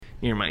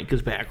Your mic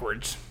goes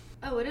backwards.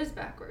 Oh, it is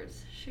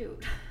backwards.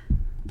 Shoot.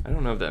 I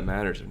don't know if that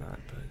matters or not,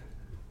 but...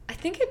 I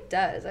think it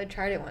does. I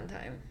tried it one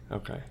time.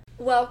 Okay.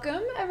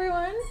 Welcome,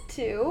 everyone,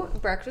 to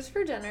Breakfast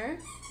for Dinner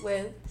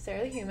with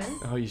Sarah the Human.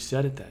 Oh, you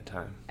said it that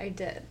time. I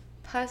did.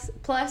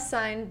 Plus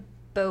sign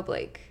Beau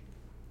Blake.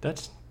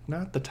 That's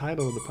not the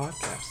title of the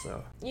podcast,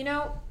 though. You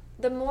know,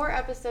 the more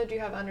episodes you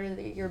have under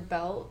your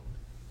belt,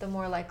 the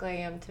more likely I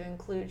am to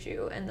include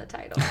you in the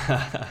title.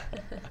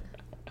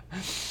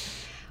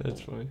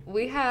 That's funny.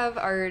 We have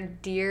our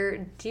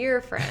dear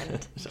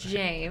friend,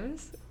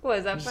 James.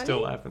 Was that I'm funny? still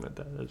laughing at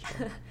that. That's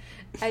funny.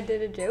 I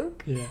did a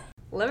joke? Yeah.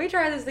 Let me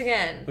try this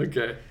again.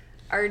 Okay.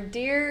 Our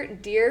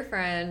dear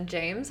friend,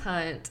 James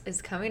Hunt,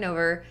 is coming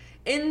over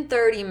in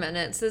 30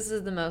 minutes. This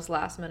is the most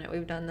last minute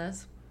we've done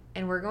this.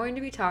 And we're going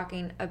to be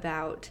talking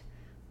about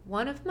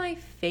one of my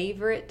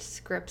favorite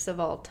scripts of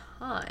all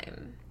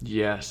time.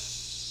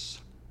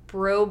 Yes.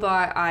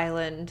 Brobot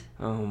Island.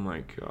 Oh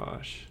my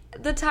gosh.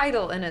 The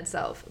title in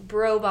itself,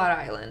 Brobot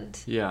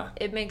Island. Yeah.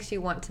 It makes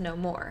you want to know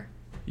more.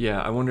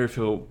 Yeah, I wonder if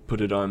he'll put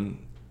it on,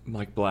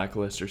 like,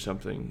 Blacklist or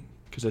something,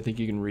 because I think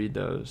you can read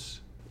those.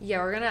 Yeah,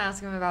 we're going to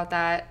ask him about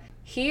that.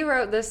 He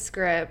wrote this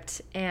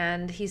script,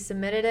 and he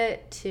submitted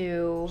it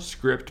to...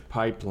 Script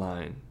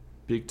Pipeline.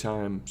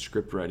 Big-time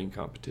script writing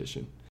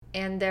competition.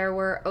 And there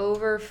were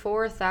over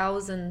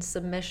 4,000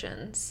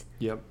 submissions.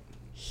 Yep.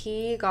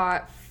 He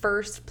got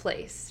first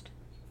place.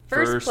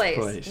 First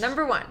place.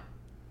 Number one.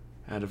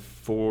 Out of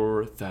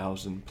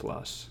 4,000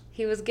 plus.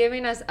 He was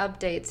giving us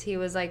updates. He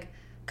was like,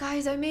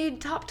 guys, I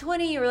made top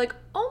 20. We're like,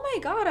 oh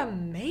my God,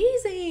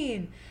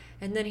 amazing.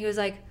 And then he was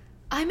like,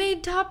 I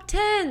made top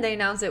 10. They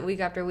announce it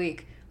week after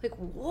week. Like,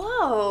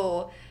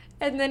 whoa.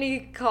 And then he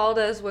called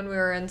us when we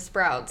were in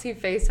Sprouts. He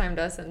FaceTimed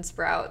us in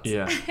Sprouts.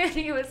 Yeah. And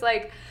he was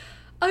like,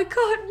 I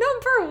got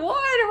number 1.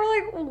 And we're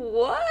like,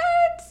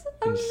 what?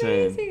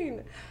 Insane.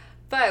 Amazing.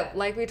 But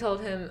like we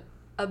told him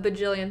a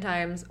bajillion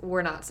times,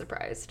 we're not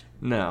surprised.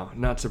 No,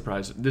 not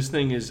surprised. This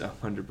thing is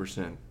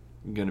 100%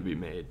 going to be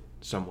made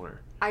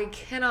somewhere. I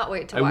cannot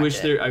wait to watch it. I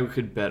wish I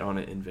could bet on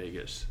it in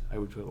Vegas. I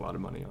would put a lot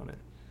of money on it.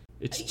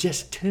 It's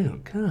just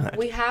too good.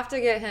 We have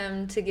to get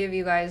him to give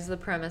you guys the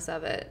premise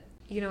of it.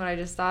 You know what I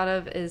just thought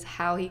of is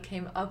how he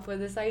came up with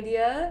this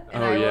idea.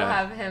 And I will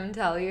have him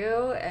tell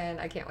you, and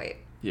I can't wait.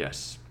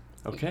 Yes.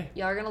 Okay.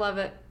 Y'all are going to love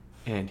it.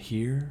 And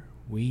here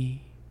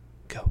we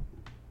go.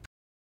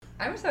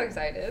 I'm so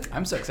excited.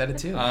 I'm so excited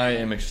too. I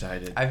am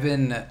excited. I've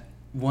been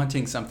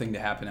wanting something to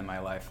happen in my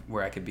life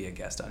where I could be a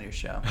guest on your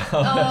show.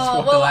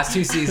 Oh, The last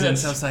 2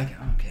 seasons, I was like,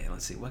 okay,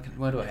 let's see, what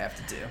do I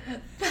have to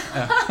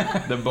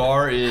do? The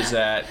bar is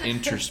at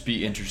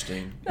be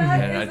interesting.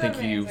 And I think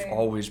amazing. you've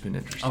always been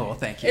interesting. Oh, well,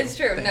 thank you. It's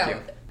true. Thank No.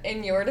 you.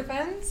 In your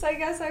defense, I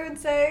guess I would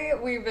say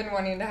we've been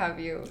wanting to have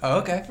you. Oh,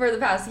 okay. For the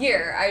past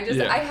year.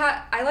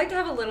 Yeah. I like to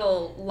have a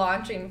little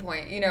launching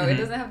point. You know, Mm-hmm. It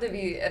doesn't have to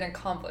be an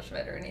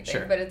accomplishment or anything.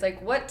 Sure. But it's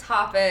like, what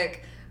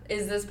topic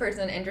is this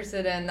person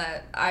interested in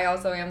that I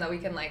also am, that we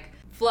can like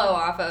flow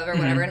off of or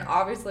whatever. And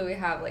obviously we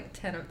have like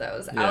 10 of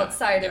those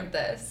outside of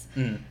this.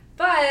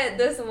 But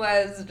this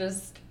was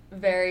just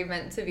very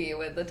meant to be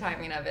with the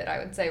timing of it, I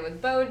would say,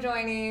 with Beau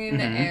joining.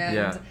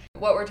 And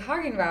what we're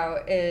talking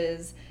about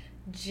is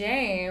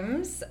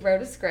James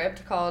wrote a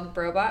script called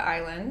Brobot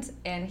Island,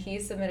 and he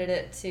submitted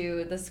it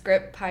to the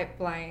Script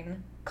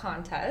Pipeline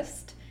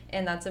contest.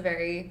 And that's a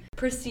very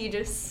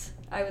prestigious,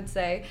 I would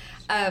say,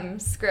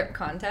 script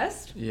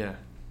contest. Yeah.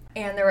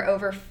 And there were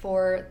over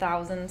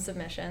 4,000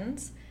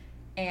 submissions,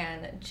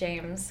 and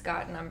James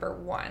got number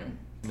 1.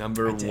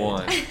 Number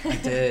 1. I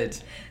did.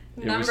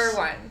 Number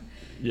 1.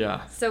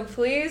 Yeah. So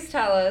please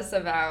tell us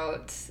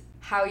about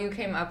how you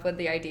came up with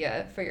the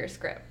idea for your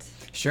script.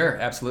 Sure,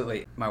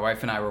 absolutely. My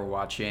wife and I were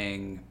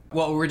watching,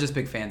 well, we're just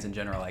big fans in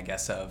general, I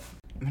guess, of,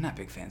 we're not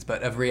big fans,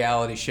 but of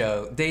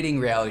dating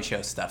reality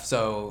show stuff.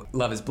 So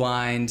Love is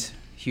Blind,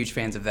 huge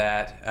fans of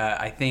that.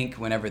 I think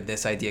whenever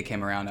this idea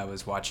came around, I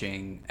was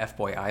watching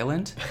Beau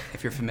Island,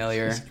 if you're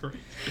familiar with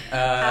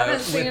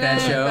Haven't seen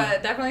that it, show.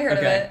 but definitely heard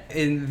of it.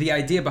 And the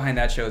idea behind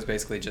that show is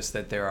basically just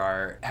that there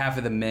are half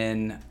of the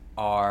men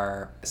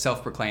are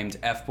self-proclaimed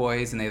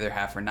F-boys, and the other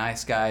half are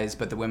nice guys,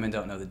 but the women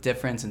don't know the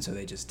difference, and so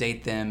they just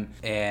date them,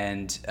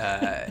 and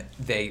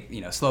they,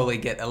 slowly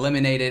get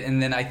eliminated.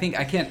 And then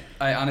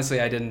I honestly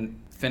didn't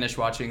finish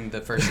watching the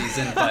first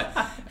season, but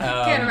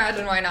Can't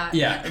imagine why not.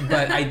 Yeah,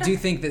 but I do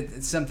think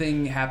that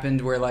something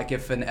happened where, like,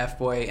 if an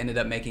F-boy ended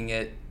up making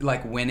it,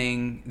 like,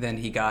 winning, then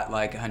he got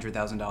like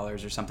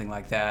 $100,000 or something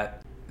like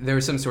that. There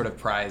was some sort of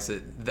prize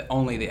that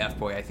only the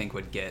F-boy, I think,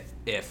 would get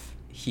if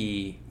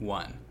he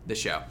won the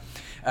show.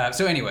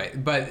 So anyway,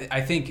 but I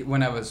think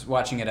when I was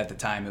watching it at the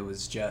time, it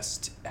was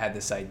just had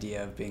this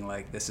idea of being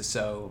like, this is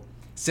so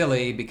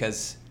silly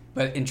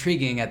but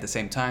intriguing at the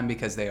same time,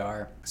 because they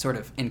are sort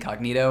of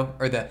incognito,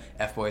 or the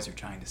F-boys are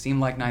trying to seem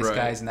like nice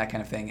guys and that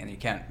kind of thing,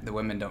 and the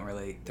women don't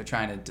really, they're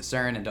trying to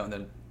discern and don't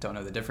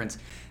know the difference.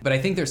 But I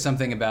think there's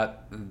something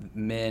about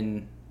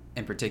men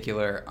in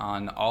particular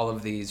on all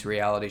of these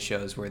reality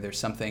shows where there's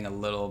something a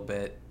little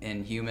bit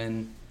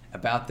inhuman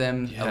about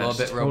them, a little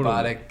bit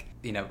robotic.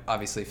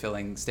 obviously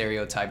filling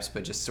stereotypes,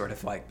 but just sort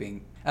of like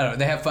being, I don't know,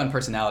 they have fun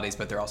personalities,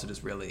 but they're also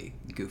just really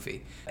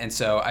goofy. And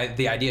so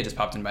the idea just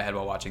popped in my head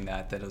while watching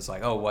that it was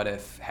like, oh, what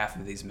if half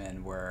of these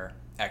men were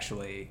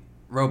actually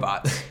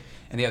robots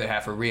and the other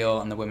half are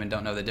real and the women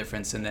don't know the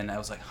difference? And then I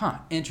was like,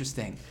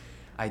 interesting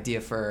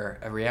idea for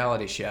a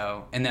reality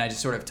show. And then I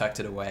just sort of tucked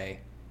it away.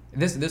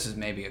 This was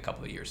maybe a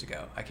couple of years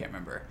ago. I can't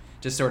remember.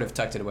 Just sort of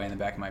tucked it away in the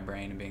back of my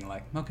brain and being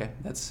like, okay,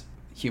 that's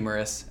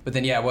humorous. But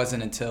then, it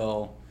wasn't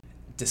until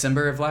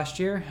December of last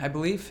year, I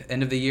believe,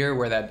 end of the year,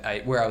 where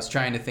I was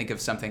trying to think of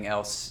something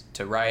else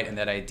to write, and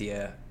that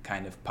idea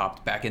kind of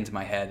popped back into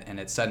my head, and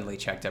it suddenly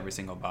checked every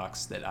single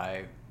box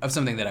of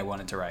something that I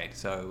wanted to write.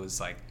 So it was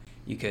like,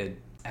 you could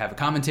have a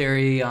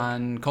commentary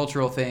on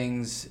cultural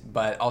things,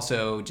 but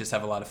also just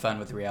have a lot of fun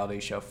with the reality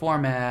show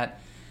format.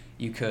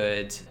 You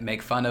could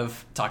make fun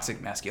of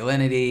toxic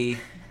masculinity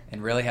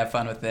and really have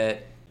fun with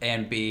it,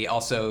 and be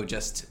also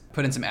just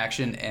put in some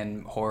action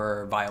and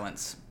horror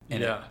violence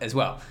in it as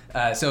well.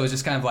 So it was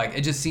just kind of like,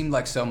 it just seemed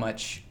like so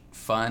much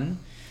fun.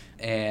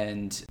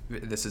 And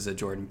this is a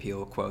Jordan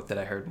Peele quote that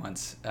I heard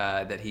once,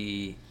 that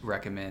he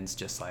recommends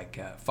just like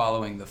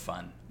following the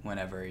fun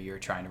whenever you're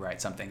trying to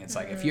write something. It's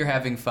like, if you're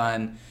having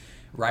fun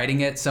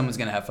writing it, someone's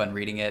going to have fun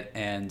reading it.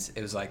 And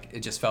it was like, it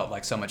just felt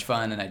like so much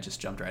fun, and I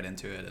just jumped right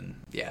into it. And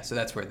so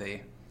that's where the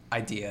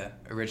idea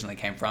originally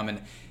came from.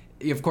 And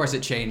of course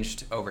it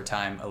changed over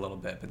time a little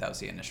bit, but that was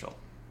the initial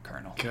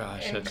kernel.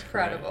 Gosh, that's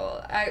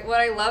incredible. What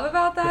I love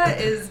about that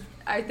is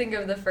I think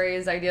of the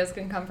phrase ideas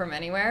can come from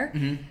anywhere.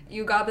 Mm-hmm.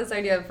 You got this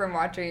idea from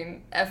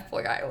watching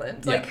Boy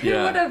Island. Like, who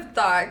would have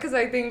thought? Because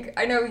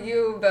I know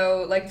you,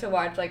 Beau, like to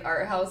watch like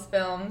art house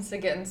films to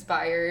get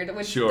inspired,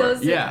 which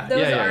those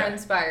are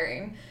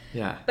inspiring.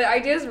 Yeah. But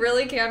ideas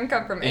really can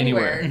come from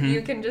anywhere. Mm-hmm.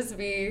 You can just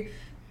be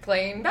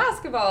playing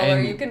basketball,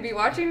 or you can be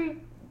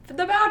watching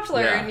The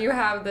Bachelor, and you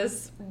have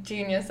this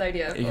genius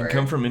idea for it. It can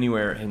come from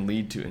anywhere and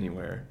lead to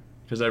anywhere.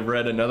 Because I've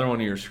read another one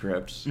of your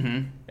scripts,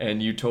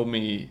 and you told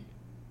me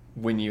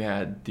when you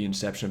had the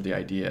inception of the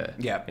idea,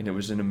 and it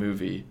was in a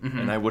movie,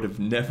 and I would have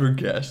never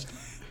guessed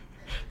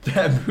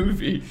that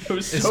movie. It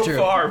was so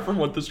far from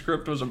what the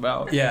script was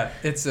about. Yeah,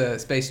 it's a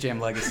Space Jam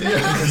Legacy,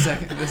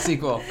 the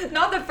sequel.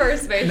 Not the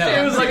first Space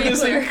Jam. It was like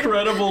this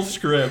incredible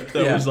script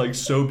that was like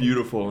so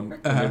beautiful, and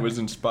it was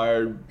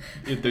inspired.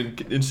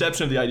 The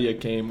inception of the idea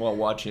came while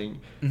watching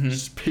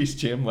Space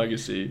Jam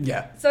Legacy.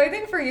 Yeah. So I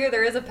think for you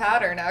there is a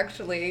pattern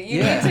actually.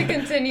 You need to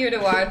continue to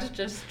watch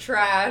just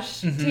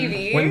trash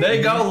TV. When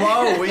they go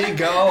low, we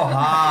go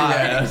high.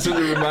 Yeah, that's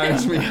what it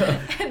reminds me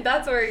of. And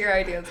that's where your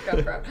ideas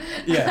come from.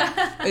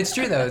 Yeah, it's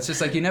true though. It's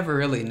just like you never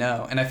really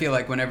know. And I feel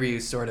like whenever you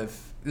sort of,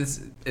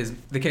 this is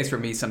the case for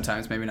me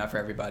sometimes, maybe not for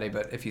everybody,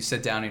 but if you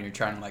sit down and you're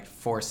trying to like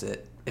force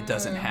it, it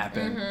doesn't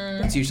happen.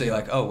 It's usually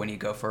like, when you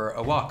go for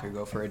a walk or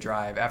go for a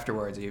drive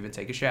afterwards, or you even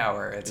take a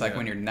shower. It's like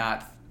when you're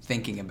not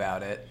thinking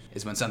about it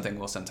is when something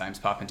will sometimes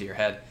pop into your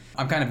head.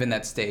 I'm kind of in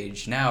that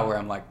stage now where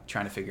I'm like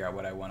trying to figure out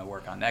what I want to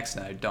work on next,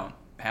 and I don't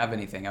have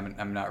anything.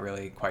 I'm not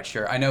really quite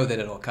sure. I know that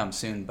it'll come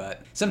soon,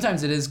 but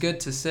sometimes it is good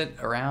to sit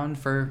around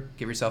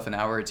give yourself an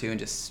hour or two and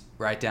just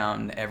write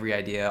down every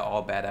idea,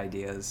 all bad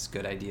ideas,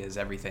 good ideas,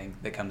 everything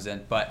that comes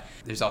in. But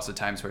there's also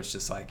times where it's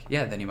just like,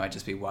 then you might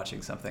just be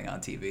watching something on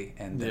TV,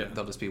 and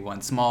there'll just be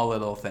one small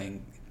little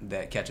thing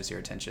that catches your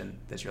attention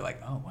that you're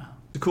like, oh wow.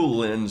 It's a cool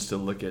lens to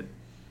look at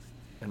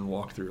and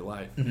walk through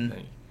life, I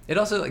think. It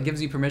also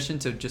gives you permission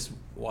to just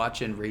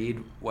watch and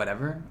read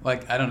whatever.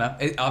 Like, I don't know.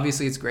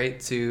 Obviously, it's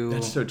great to...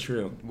 That's so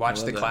true.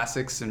 Watch the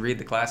classics and read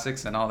the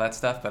classics and all that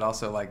stuff, but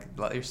also, like,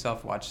 let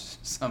yourself watch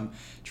some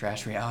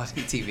trash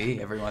reality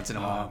TV every once in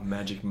a while.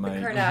 Magic Mike.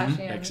 The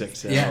Kardashians.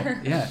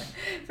 XXL. Yeah.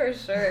 For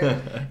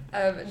sure.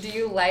 Do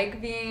you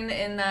like being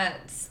in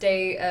that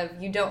state of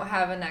you don't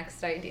have a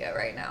next idea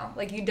right now?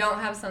 Like, you don't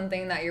have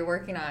something that you're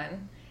working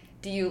on.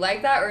 Do you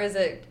like that, or is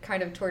it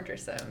kind of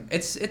torturesome?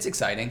 It's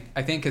exciting,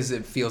 I think, because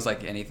it feels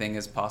like anything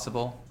is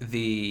possible.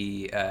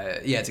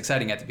 It's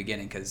exciting at the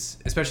beginning, because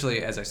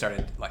especially as I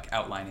started like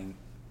outlining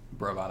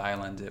Brobot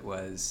Island, it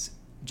was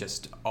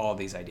just all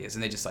these ideas,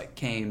 and they just like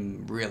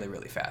came really,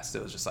 really fast.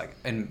 It was just like,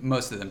 and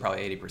most of them,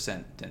 probably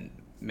 80%, didn't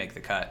make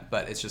the cut,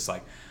 but it's just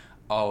like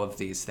all of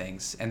these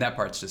things, and that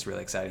part's just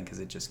really exciting because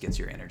it just gets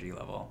your energy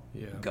level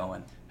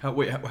going.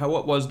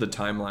 What was the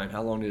timeline?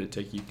 How long did it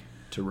take you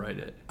to write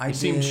it? It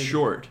seemed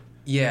short.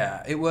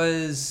 Yeah, it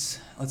was,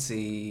 let's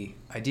see,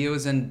 idea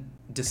was in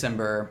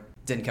December,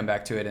 didn't come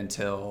back to it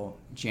until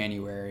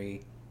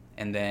January,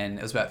 and then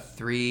it was about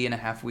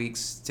 3.5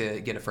 weeks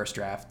to get a first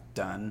draft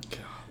done.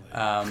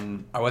 I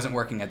wasn't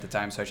working at the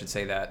time, so I should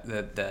say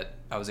that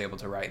I was able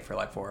to write for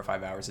like 4 or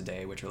 5 hours a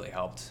day, which really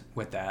helped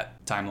with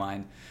that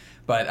timeline.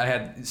 But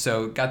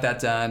got that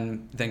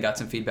done, then got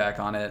some feedback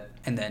on it,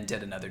 and then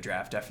did another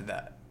draft after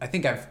that. I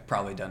think I've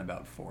probably done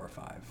about 4 or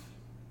 5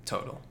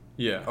 total.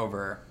 Yeah.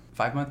 Over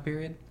 5-month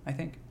period, I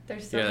think.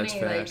 There's so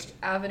many like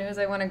avenues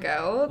I want to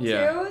go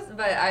to,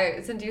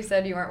 but since you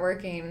said you weren't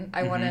working,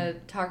 I want to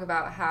talk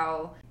about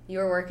how you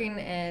were working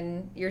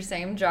in your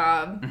same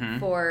job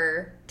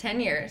for 10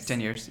 years.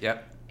 10 years,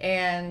 yep.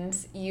 and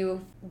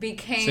you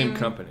became... Same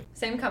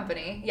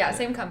company. Yeah,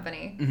 same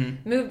company.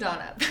 Mm-hmm. Moved on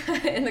up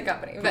in the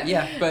company.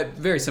 But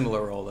very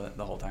similar role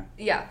the whole time.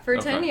 Yeah, for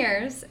 10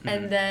 years,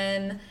 and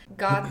then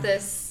got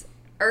this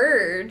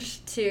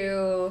urge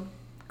to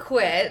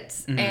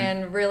quit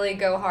and really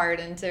go hard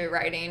into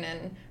writing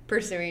and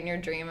pursuing your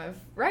dream of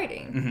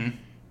writing. Mm-hmm.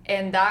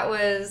 And that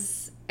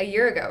was a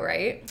year ago,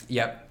 right?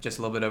 Yep, just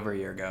a little bit over a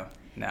year ago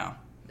now.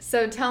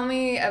 So tell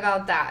me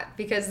about that,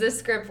 because this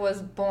script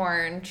was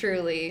born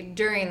truly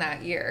during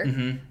that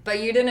year,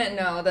 but you didn't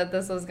know that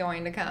this was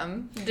going to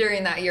come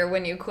during that year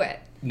when you quit.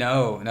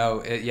 No.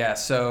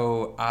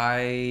 So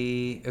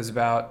it was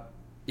about,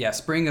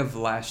 spring of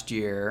last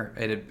year.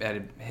 It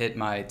had hit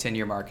my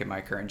 10-year mark at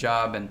my current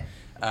job,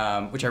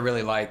 and which I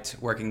really liked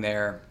working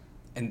there.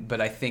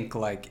 But I think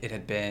like it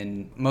had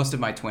been most of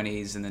my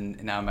 20s and then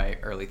now my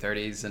early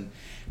 30s and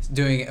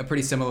doing a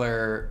pretty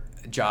similar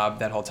job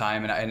that whole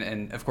time.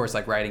 And of course,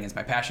 like writing is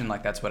my passion.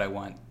 Like that's what I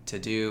want to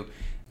do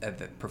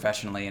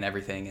professionally and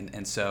everything.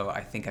 And so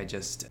I think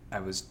I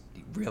was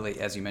really,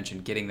 as you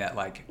mentioned, getting that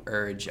like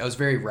urge. I was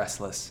very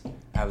restless,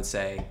 I would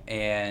say.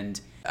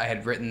 And I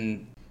had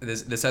written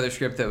this other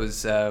script that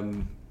was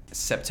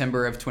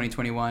September of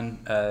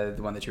 2021, the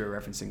one that you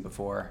were referencing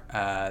before,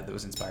 that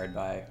was inspired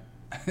by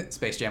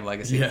Space Jam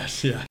Legacy.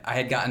 Yes, yeah. I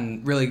had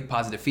gotten really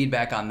positive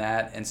feedback on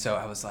that, and so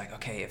I was like,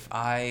 okay, if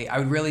I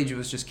really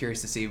was just curious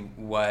to see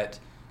what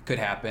could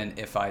happen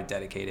if I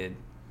dedicated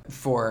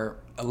for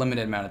a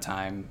limited amount of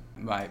time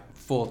my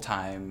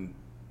full-time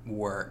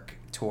work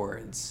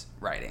towards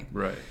writing.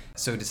 Right.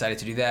 So decided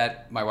to do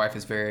that. My wife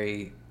is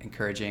very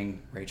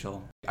encouraging,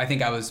 Rachel. I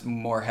think I was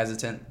more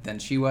hesitant than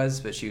she was,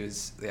 but she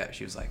was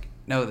like,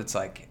 no, that's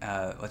like,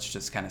 let's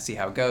just kind of see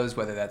how it goes,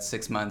 whether that's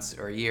 6 months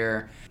or a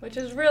year. Which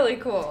is really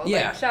cool.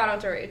 Yeah. Like, shout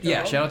out to Rachel.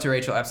 Yeah, shout out to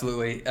Rachel,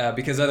 absolutely.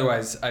 Because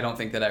otherwise, I don't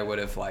think that I would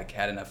have like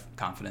had enough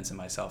confidence in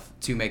myself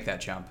to make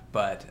that jump.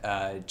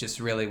 But just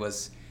really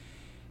was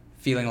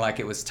feeling like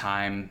it was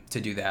time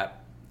to do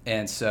that.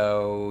 And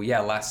so,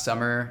 last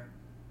summer,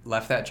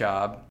 left that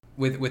job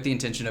with the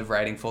intention of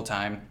writing full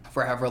time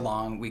for however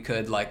long we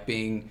could, like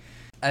being,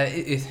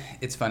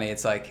 it's funny,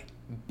 it's like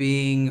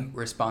being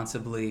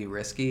responsibly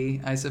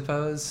risky, I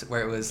suppose,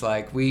 where it was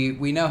like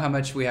we know how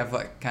much we have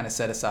like kind of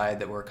set aside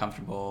that we're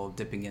comfortable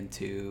dipping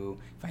into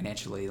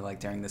financially like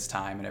during this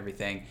time and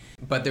everything.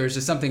 But there was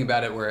just something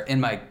about it where in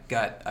my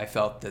gut I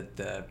felt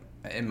that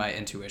in my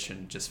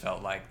intuition just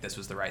felt like this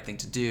was the right thing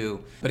to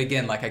do. But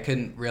again, like I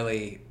couldn't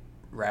really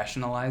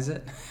rationalize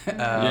it.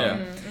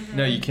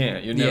 No, you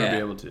can't. You'll never be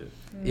able to.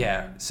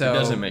 Yeah. So it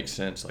doesn't make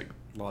sense like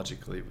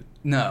logically.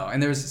 No,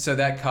 and so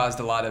that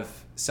caused a lot of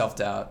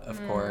self-doubt,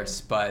 of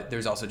course, but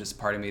there's also just a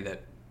part of me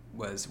that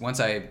was, once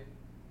I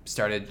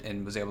started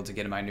and was able to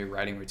get in my new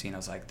writing routine, I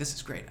was like, this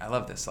is great. I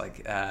love this.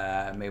 Like,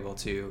 I'm able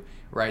to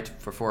write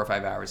for 4 or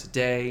 5 hours a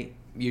day,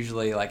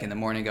 usually like in the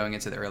morning going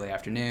into the early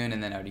afternoon,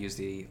 and then I would use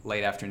the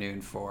late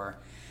afternoon for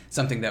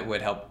something that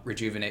would help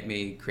rejuvenate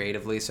me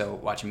creatively. So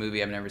watch a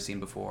movie I've never seen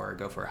before,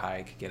 go for a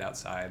hike, get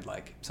outside,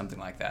 like something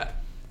like that.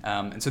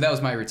 And so that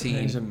was my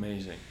routine. It's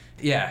amazing.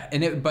 Yeah,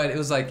 but it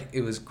was like,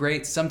 it was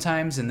great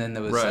sometimes, and then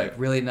there was like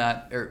really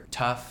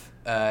tough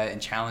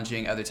and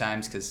challenging other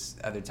times, because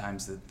other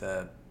times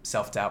the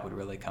self-doubt would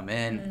really come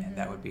in, and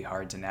that would be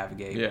hard to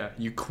navigate. Yeah,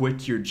 you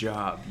quit your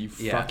job, you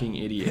fucking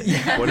idiot.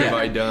 What have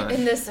I done?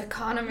 In this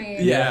economy.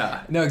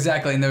 Yeah. No,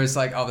 exactly. And there was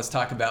like all this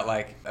talk about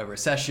like a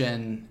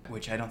recession,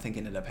 which I don't think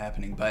ended up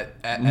happening, but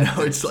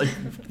it's like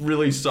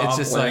really soft it's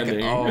just landing.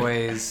 like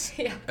always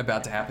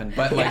about to happen.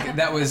 But like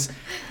that was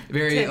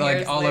very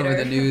like all over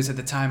the news at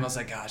the time. I was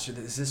like, gosh,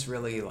 is this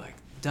really like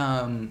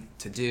dumb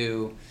to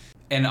do?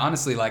 And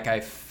honestly, like I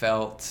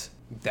felt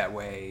that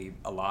way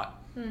a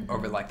lot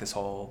over like this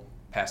whole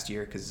past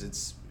year, because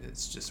it's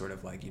just sort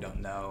of like you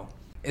don't know.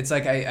 It's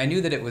like I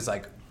knew that it was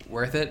like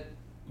worth it,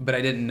 but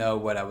I didn't know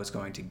what I was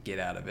going to get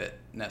out of it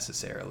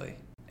necessarily,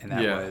 and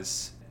that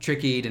was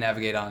tricky to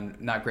navigate on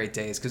not great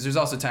days, because there's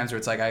also times where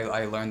it's like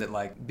I learned that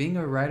like being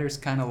a writer's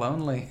kind of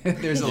lonely.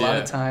 There's a lot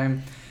of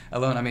time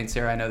alone. I mean,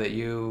 Sarah, I know that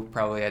you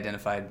probably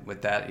identified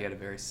with that. You had a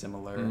very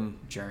similar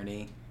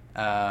journey.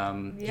 You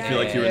feel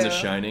like you were in The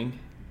Shining,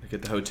 like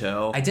at the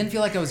hotel? I didn't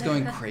feel like I was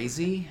going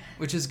crazy,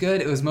 which is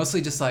good. It was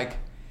mostly just like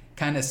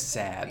kind of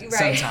sad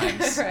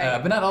sometimes,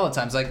 but not all the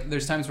times. Like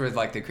there's times where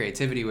like the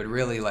creativity would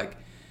really like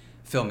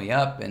fill me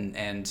up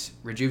and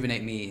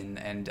rejuvenate me,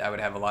 and I would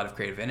have a lot of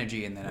creative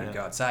energy, and then I'd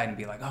go outside and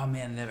be like, oh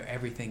man,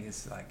 everything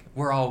is like,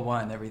 we're all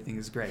one, everything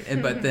is great.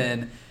 But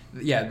then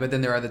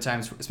there are other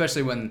times,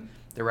 especially when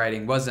the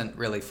writing wasn't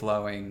really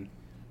flowing,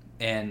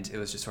 and it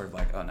was just sort of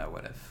like, oh no,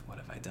 what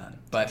have I done?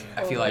 But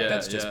I feel like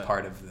that's just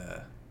part of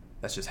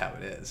that's just how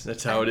it is.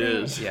 That's how it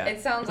is. Yeah. It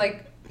sounds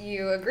like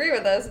you agree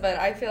with us, but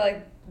I feel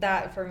like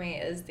that for me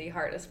is the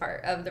hardest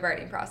part of the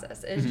writing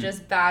process, is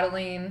just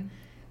battling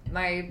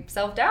my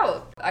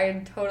self-doubt.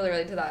 I totally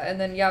relate to that. And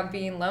then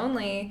being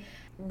lonely.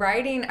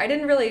 Writing, I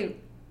didn't really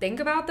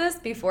think about this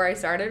before I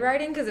started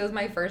writing, because it was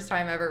my first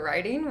time ever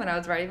writing when I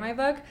was writing my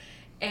book,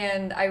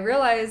 and I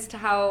realized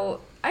how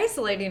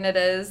isolating it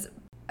is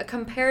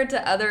compared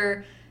to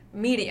other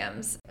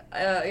mediums.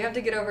 You have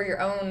to get over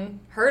your own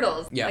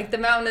hurdles. Yeah. Like The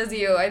Mountain Is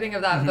You, I think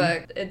of that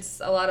book.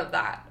 It's a lot of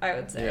that, I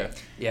would say.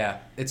 Yeah,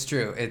 it's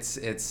true. It's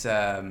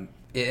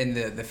in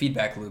the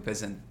feedback loop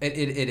isn't, it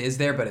is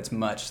there, but it's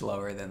much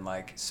slower than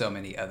like so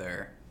many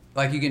other,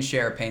 like you can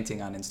share a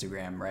painting on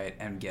Instagram, right,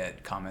 and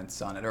get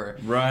comments on it or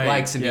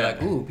likes and be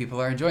like, ooh,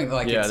 people are enjoying it.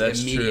 Like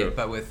it's immediate, true.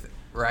 But with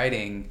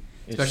writing,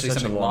 especially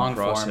something long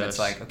form, it's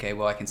like, okay,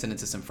 well, I can send it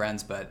to some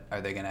friends, but are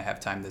they going to have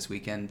time this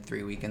weekend,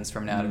 3 weekends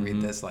from now to read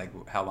this?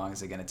 Like, how long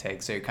is it going to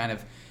take? So you're kind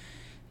of,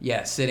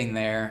 sitting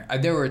there.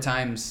 There were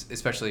times,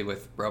 especially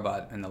with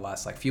Brobot in the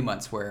last like few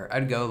months, where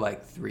I'd go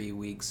like 3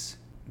 weeks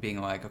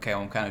being like, okay,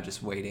 well, I'm kind of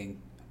just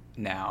waiting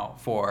now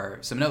for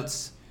some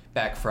notes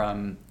back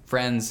from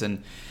friends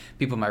and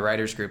people in my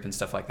writers group and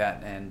stuff like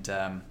that.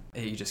 And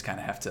you just kind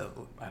of have to,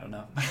 I don't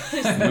know,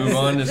 move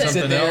on to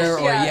something else.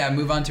 Or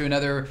move on to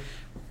another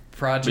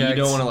project. But you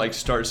don't want to like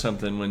start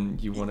something when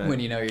you want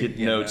to get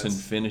notes and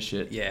finish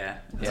it.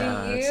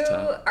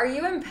 Are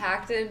you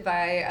impacted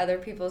by other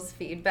people's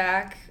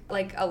feedback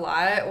like a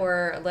lot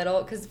or a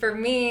little? Because for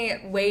me,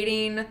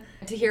 waiting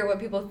to hear what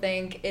people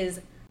think is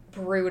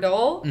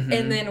brutal,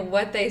 and then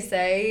what they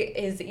say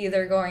is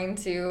either going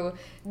to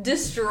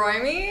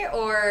destroy me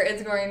or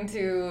it's going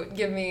to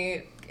give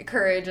me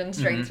courage and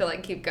strength to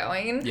like keep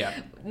going.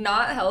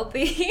 Not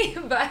healthy,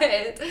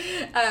 but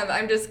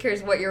I'm just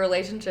curious what your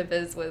relationship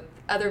is with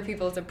other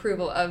people's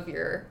approval of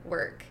your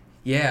work.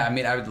 I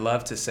mean, I would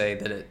love to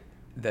say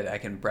that I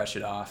can brush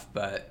it off,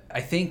 but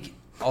I think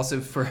also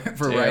for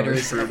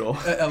writers, a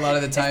lot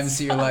of the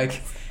times you're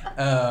like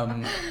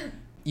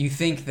you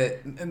think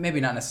that, maybe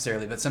not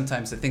necessarily, but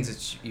sometimes the things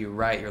that you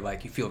write, you're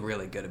like, you feel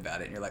really good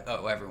about it. And you're like,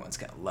 oh, everyone's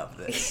going to love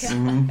this.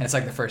 And it's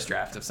like the first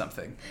draft of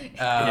something.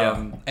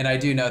 And I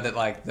do know that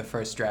like the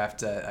first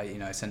draft,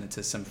 I sent it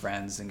to some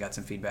friends and got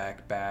some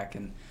feedback back.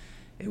 And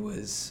it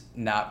was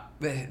not,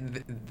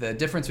 the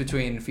difference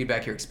between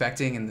feedback you're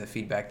expecting and the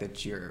feedback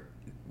that you're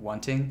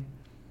wanting.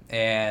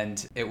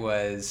 And it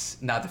was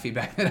not the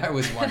feedback that I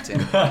was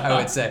wanting, I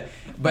would say.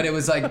 But it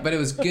was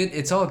good.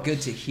 It's all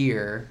good to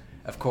hear,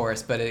 of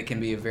course, but it can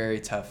be a very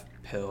tough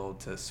pill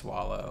to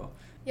swallow.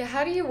 Yeah,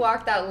 how do you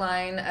walk that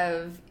line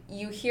of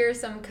you hear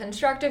some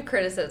constructive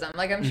criticism?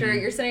 Like, I'm sure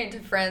you're sending it to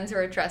friends who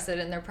are trusted,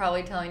 and they're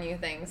probably telling you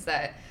things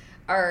that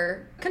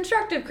are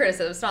constructive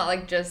criticism. It's not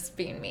like just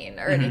being mean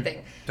or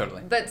anything.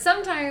 Totally. But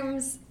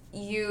sometimes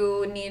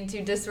you need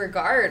to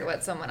disregard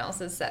what someone else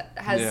has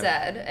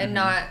said and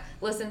not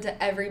listen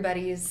to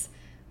everybody's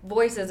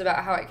voices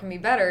about how it can be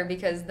better,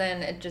 because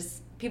then it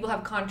just, people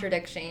have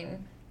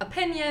contradicting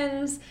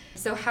opinions.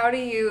 So how do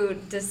you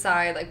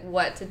decide like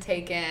what to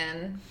take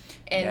in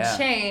and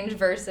change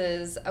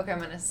versus, okay, I'm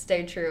going to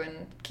stay true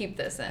and keep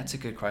this in? That's a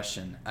good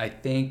question. I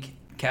think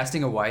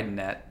casting a wide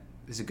net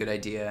is a good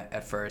idea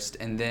at first,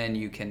 and then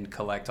you can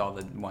collect all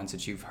the ones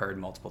that you've heard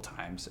multiple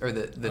times, or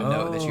the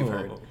note that you've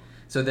heard.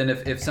 So then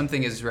if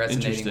something is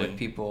resonating with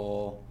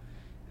people,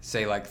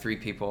 say like 3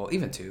 people,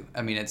 even 2,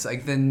 I mean, it's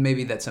like, then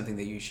maybe that's something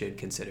that you should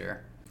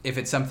consider. If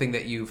it's something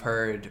that you've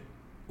heard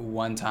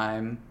one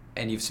time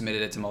and you've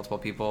submitted it to multiple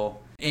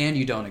people and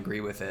you don't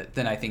agree with it,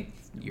 then I think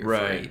you're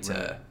free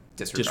to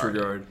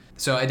disregard it.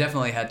 So I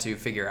definitely had to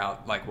figure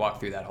out, like, walk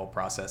through that whole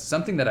process.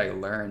 Something that I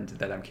learned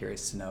that I'm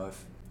curious to know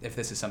if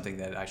this is something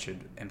that I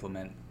should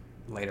implement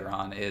later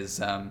on is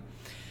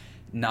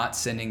not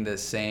sending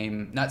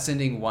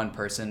one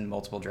person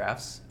multiple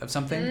drafts of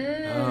something.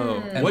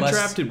 What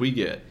draft did we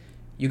get?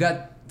 You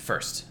got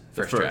first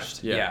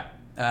draft. Yeah.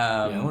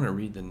 I want to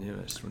read the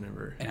newest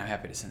whenever. And I'm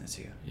happy to send it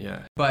to you. Yeah.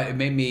 But it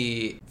made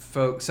me,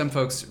 some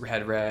folks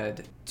had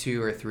read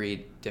 2 or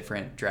 3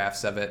 different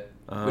drafts of it,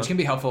 which can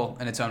be helpful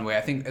in its own way.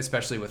 I think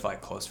especially with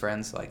like close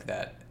friends like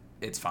that,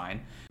 it's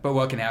fine. But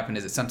what can happen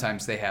is that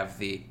sometimes they have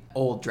the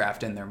old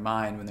draft in their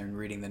mind when they're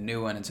reading the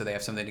new one, and so they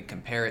have something to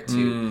compare it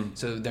to.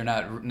 So they're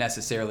not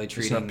necessarily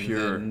treating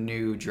the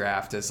new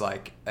draft as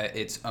like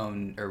its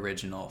own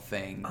original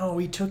thing. Oh,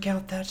 we took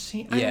out that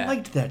scene. I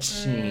liked that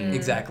scene.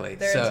 Exactly.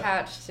 They're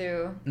attached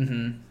to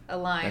a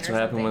line. That's what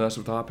happened with us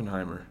with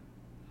Oppenheimer.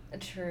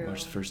 True.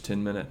 Watch the first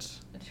 10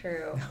 minutes.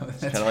 True.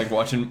 It's kind of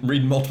like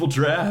reading multiple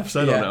drafts.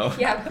 I don't know.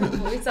 Yeah,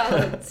 we saw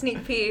the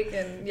sneak peek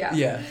and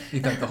Yeah, you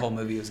thought the whole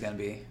movie was going to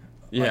be...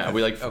 Yeah,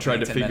 we tried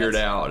to figure it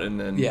out, and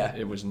then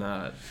it was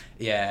not.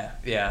 Yeah.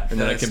 And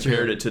then I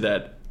compared it to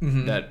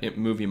that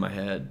movie in my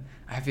head.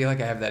 I feel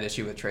like I have that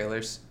issue with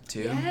trailers,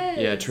 too. Yes.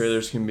 Yeah,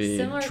 trailers can be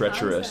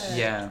treacherous. Concept.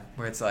 Yeah,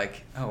 where it's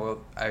like, oh,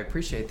 well, I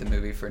appreciate the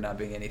movie for not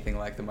being anything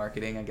like the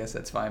marketing. I guess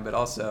that's fine. But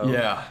also,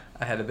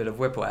 I had a bit of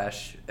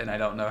whiplash, and I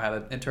don't know how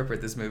to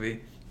interpret this movie.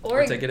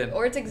 Or take it in.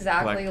 Or it's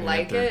exactly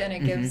like it, and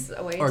it gives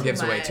away too much. Or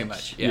gives away too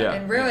much. Yeah.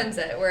 And ruins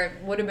it, where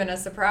it would have been a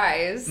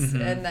surprise,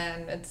 and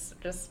then it's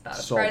just not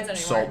a surprise anymore.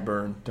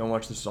 Saltburn. Don't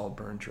watch the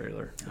Saltburn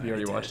trailer. You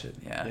already watched it.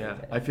 Yeah.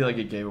 I feel like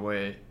it gave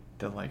away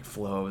the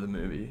flow of the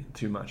movie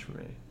too much for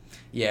me.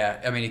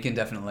 Yeah, I mean, you can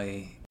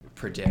definitely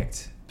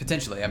predict.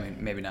 Potentially, I mean,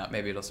 maybe not.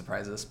 Maybe it'll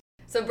surprise us.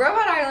 So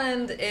Brobot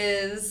Island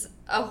is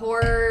a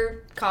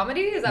horror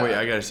comedy? Is that Wait,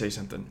 I gotta say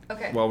something.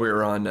 Okay. While we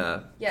were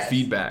on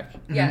feedback.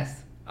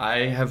 Yes. I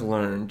have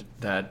learned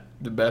that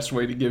the best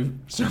way to give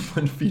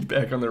someone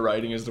feedback on their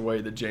writing is the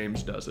way that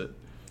James does it.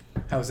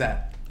 How's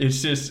that?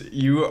 It's just,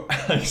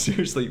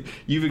 seriously,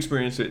 you've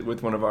experienced it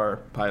with one of our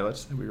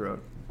pilots that we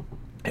wrote.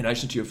 And I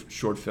sent you a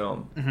short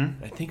film.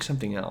 I think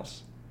something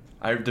else.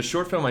 The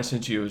short film I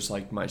sent you was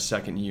like my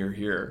second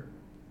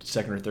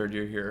or third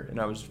year here. And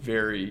I was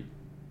very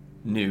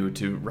new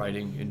to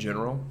writing in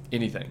general,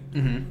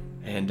 anything.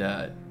 And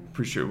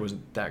pretty sure it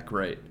wasn't that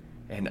great.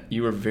 And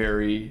you were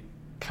very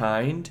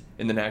kind,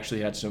 and then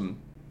actually had some,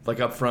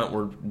 like up front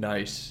were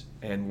nice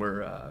and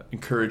were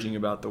encouraging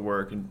about the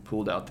work and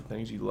pulled out the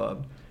things you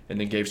loved, and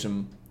then gave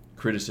some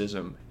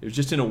criticism. It was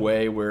just in a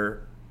way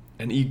where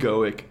an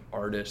egoic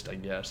artist, I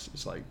guess,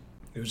 is like,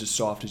 it was as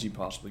soft as you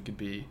possibly could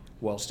be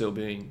while still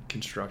being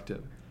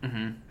constructive.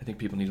 I think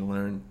people need to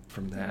learn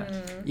from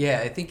that.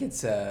 Yeah, I think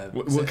it's...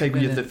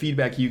 the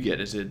feedback you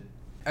get, is it...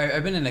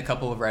 I've been in a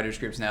couple of writers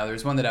groups now.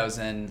 There's one that I was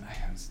in,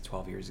 it was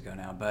 12 years ago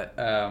now, but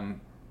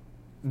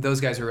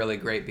those guys were really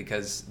great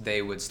because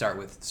they would start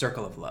with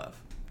Circle of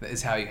Love. That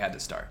is how you had to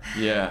start.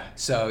 Yeah.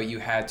 So you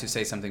had to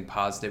say something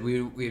positive.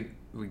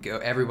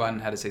 Everyone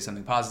had to say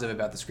something positive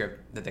about the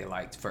script that they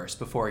liked first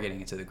before getting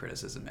into the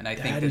criticism. And I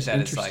think that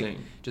is like,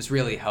 just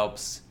really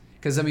helps.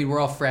 Because, I mean, we're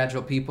all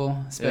fragile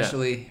people,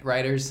 especially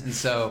writers. And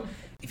so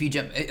if you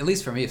jump, at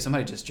least for me, if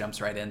somebody just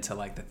jumps right into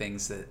like the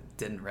things that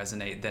didn't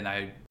resonate, then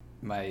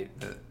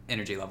the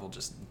energy level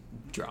just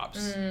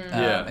drops.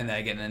 And then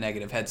I get in a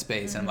negative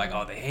headspace and I'm like,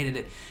 oh, they hated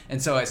it.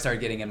 And so I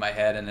start getting in my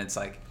head, and it's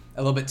like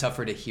a little bit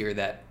tougher to hear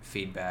that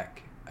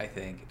feedback, I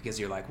think,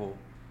 because you're like, well,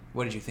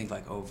 what did you think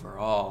like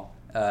overall?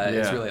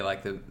 It's really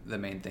like the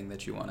main thing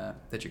that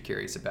you're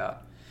curious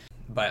about.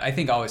 But I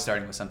think always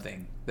starting with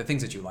the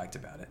things that you liked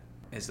about it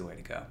is the way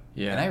to go.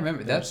 Yeah. And I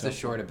remember that's the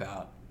short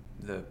about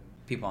the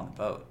people on the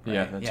boat. Right?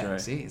 Yeah, that's right.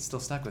 See, it's still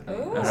stuck with me.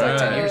 It was like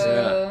 10 years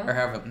ago. Or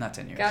however, not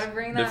 10 years. Gotta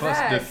bring that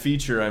back. The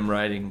feature I'm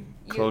writing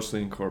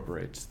closely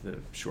incorporates the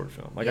short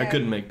film. Like, I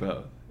couldn't make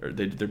both, or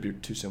they'd be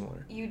too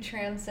similar. You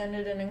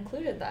transcended and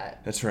included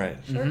that. That's right.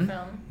 Short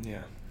film.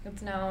 Yeah.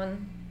 It's now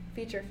in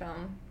feature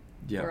film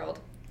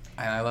world.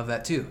 And I love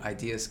that too.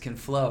 Ideas can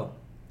flow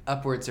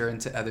upwards or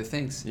into other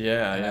things.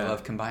 Yeah, and I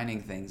love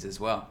combining things as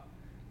well.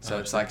 So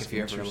it's like if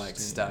you're ever like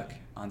stuck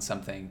on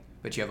something,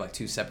 but you have like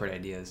two separate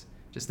ideas,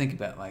 just think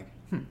about like,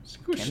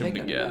 squish them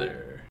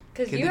together.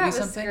 Because you have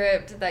a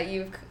script that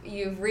you've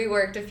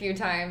reworked a few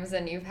times,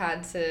 and you've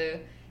had to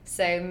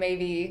say,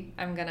 maybe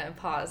I'm gonna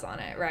pause on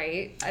it,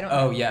 right? I don't.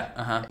 Oh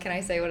yeah. Can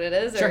I say what it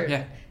is? Sure.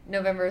 Yeah.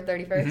 November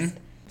 31st.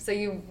 So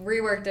you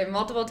reworked it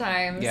multiple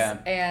times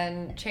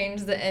and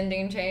changed the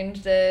ending,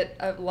 changed it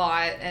a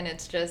lot, and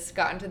it's just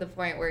gotten to the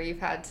point where you've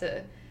had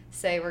to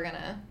say we're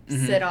gonna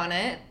sit on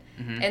it.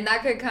 And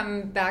that could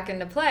come back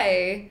into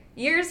play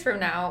years from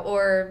now,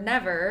 or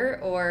never,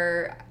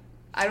 or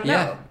I don't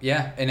know.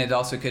 Yeah, and it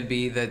also could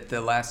be that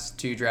the last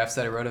 2 drafts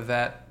that I wrote of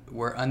that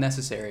were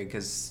unnecessary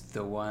because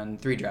the one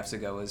 3 drafts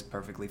ago was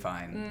perfectly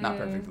fine. Not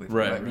perfectly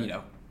fine,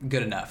 but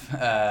good enough.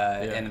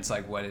 And it's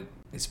like what it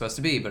is supposed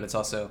to be, but it's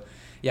also,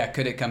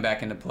 could it come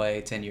back into play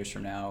 10 years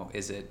from now?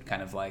 Is it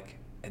kind of like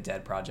a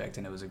dead project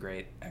and it was a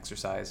great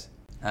exercise?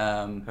 I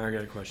got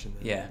a question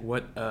then. Yeah.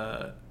 What?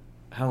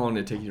 How long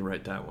did it take you to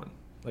write that one?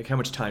 Like, how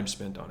much time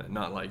spent on it?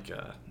 Not like...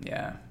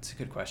 Yeah, it's a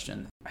good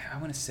question. I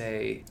want to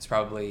say it's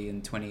probably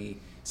in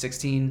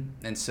 2016.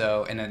 And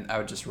then I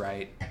would just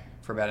write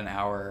for about an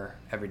hour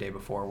every day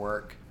before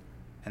work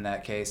in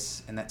that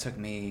case. And that took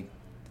me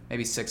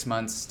maybe 6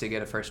 months to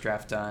get a first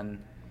draft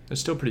done.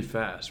 It's still pretty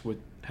fast with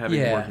having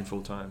working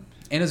full time.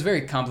 And it was a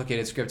very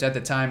complicated script. At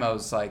the time, I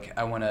was like,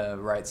 I want to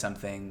write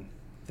something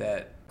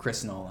that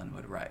Chris Nolan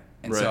would write.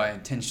 And so I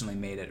intentionally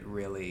made it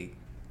really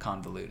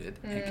convoluted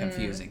and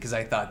confusing because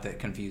I thought that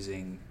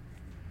confusing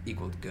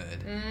equaled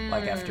good,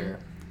 like after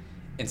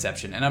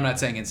Inception. And I'm not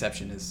saying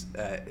Inception is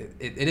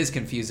it is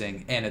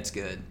confusing and it's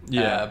good,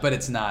 but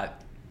it's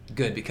not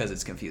good because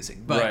it's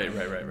confusing. But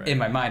right. In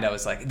my mind, I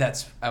was like,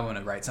 I want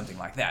to write something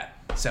like that.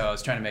 So I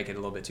was trying to make it a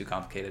little bit too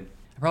complicated.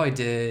 I probably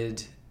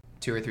did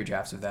 2 or 3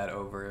 drafts of that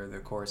over the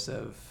course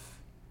of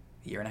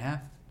a year and a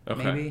half,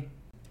 maybe,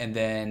 and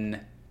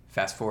then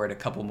fast forward a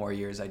couple more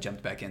years, I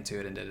jumped back into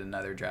it and did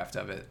another draft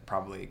of it,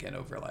 probably again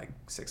over like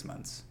 6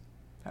 months,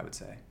 I would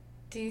say.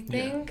 Do you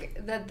think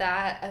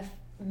that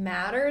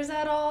matters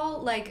at all?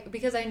 Like,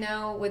 because I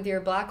know with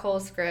your Black Hole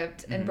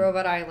script and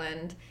Brobot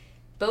Island,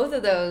 both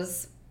of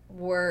those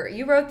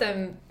you wrote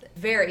them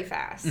very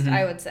fast,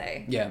 I would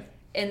say. Yeah.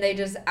 And they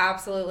just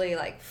absolutely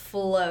like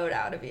flowed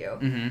out of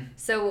you.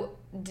 So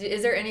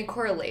is there any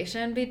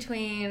correlation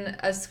between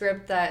a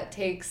script that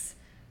takes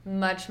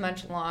much,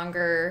 much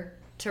longer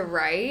to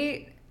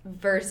write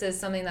versus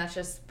something that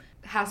just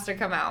has to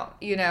come out,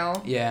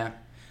 Yeah.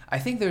 I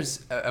think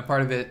there's a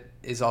part of it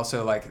is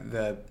also like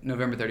the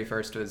November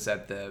 31st was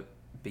at the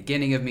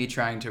beginning of me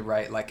trying to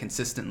write like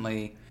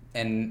consistently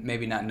and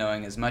maybe not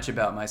knowing as much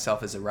about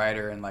myself as a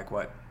writer and like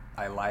what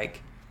I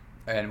like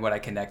and what I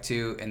connect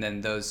to. And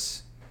then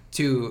those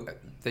 2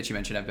 that you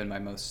mentioned have been my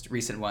most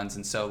recent ones.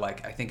 And so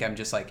like, I think I'm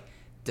just like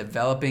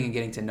developing and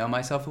getting to know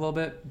myself a little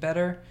bit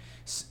better.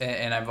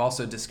 And I've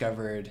also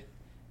discovered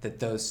that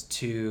those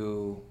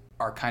two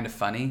are kind of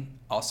funny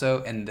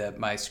also, and that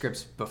my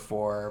scripts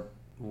before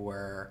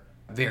were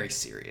very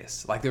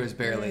serious. Like there was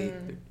barely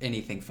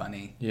anything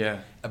funny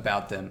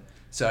about them.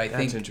 So I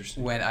think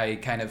when I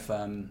kind of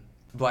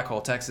Black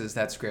Hole Texas,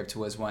 that script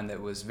was one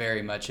that was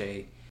very much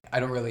I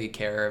don't really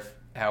care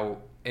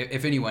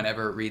if anyone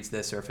ever reads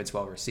this or if it's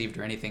well received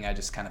or anything. I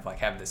just kind of like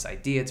have this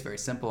idea. It's very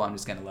simple. I'm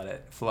just going to let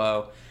it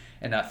flow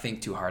and not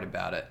think too hard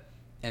about it.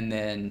 And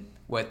then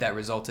what that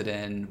resulted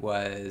in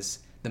was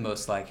the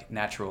most like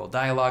natural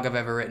dialogue I've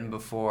ever written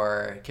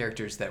before.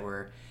 Characters that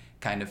were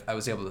kind of, I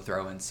was able to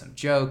throw in some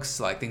jokes,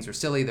 like things were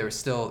silly. There was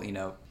still,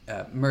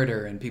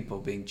 murder and people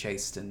being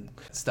chased and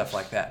stuff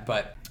like that.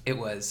 But it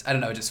was, I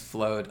don't know, it just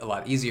flowed a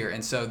lot easier.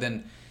 And so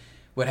then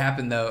what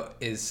happened though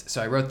is,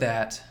 so I wrote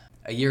that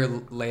a year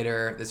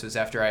later. This was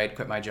after I had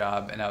quit my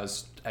job, and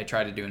I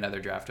tried to do another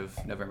draft of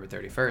November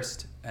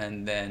 31st.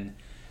 And then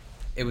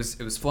it was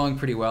flowing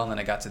pretty well. And then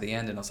I got to the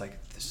end and I was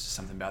like, there's just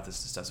something about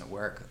this just doesn't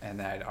work.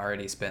 And I'd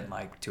already spent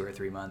like 2 or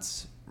 3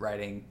 months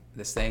writing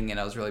this thing, and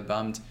I was really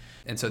bummed.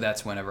 And so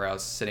that's whenever I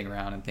was sitting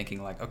around and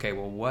thinking like, okay,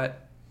 well,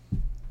 what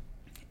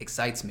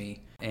excites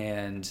me?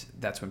 And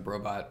that's when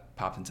Brobot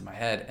popped into my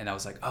head, and I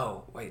was like,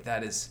 oh wait,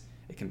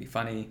 it can be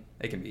funny,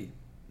 it can be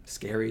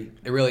scary.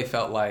 It really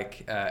felt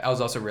like I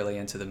was also really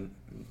into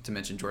to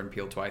mention Jordan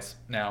Peele twice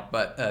now,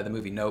 but the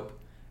movie Nope,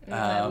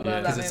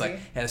 because it's like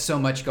it has so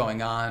much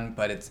going on,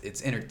 but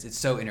it's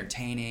so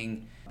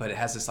entertaining, but it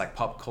has this like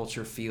pop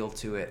culture feel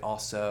to it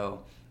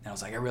also. And I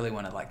was like, I really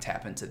want to like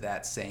tap into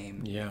that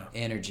same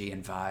energy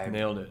and vibe.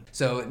 Nailed it.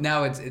 So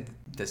now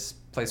this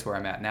place where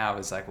I'm at now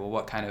is like, well,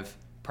 what kind of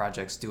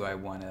projects do I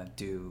want to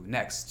do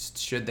next?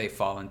 Should they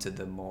fall into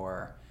the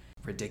more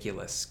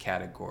ridiculous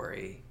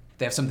category?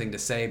 They have something to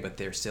say, but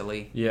they're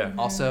silly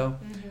also.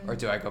 Mm-hmm. Or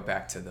do I go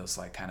back to those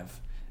like kind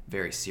of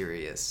very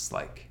serious,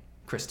 like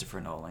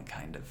Christopher Nolan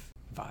kind of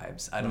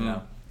vibes? I don't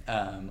know.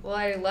 What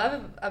I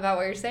love about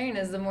what you're saying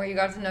is the more you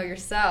got to know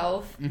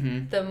yourself,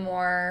 the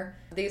more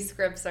these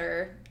scripts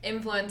are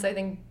influenced, I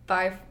think,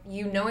 by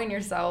you knowing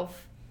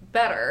yourself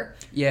better.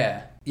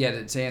 Yeah.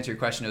 To answer your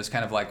question, it was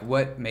kind of like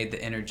what made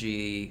the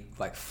energy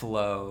like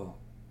flow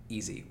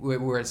easy,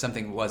 where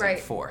something wasn't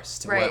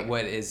forced. Right.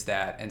 What is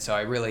that? And so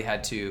I really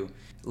had to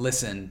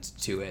listen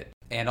to it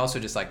and also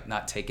just like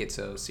not take it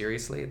so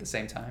seriously at the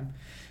same time.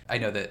 I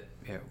know that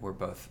we're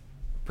both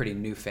pretty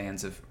new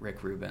fans of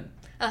Rick Rubin.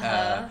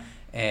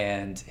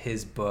 And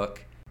his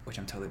book, which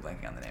I'm totally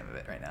blanking on the name of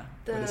it right now.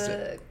 What is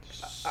it?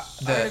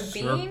 Art of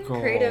Being?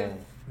 Creative...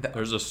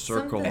 There's a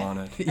circle on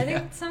it. I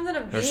think something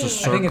of There's being. a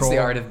circle. I think it's The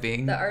Art of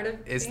Being. The Art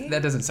of Being?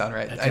 That doesn't sound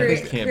right. I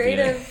think it can't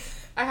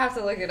creative. I have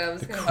to look it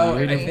up.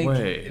 I think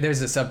way.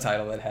 There's a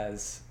subtitle that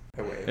has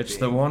a way of It's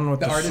being. the one with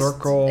the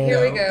circle.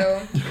 Here we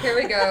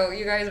go.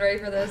 You guys ready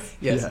for this?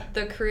 Yes. Yeah.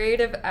 The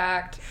Creative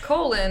Act,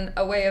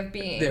 a way of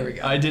being. There we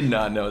go. I did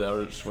not know that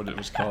was what it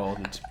was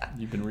called.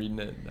 You've been reading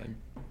it.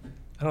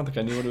 I don't think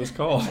I knew what it was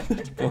called. I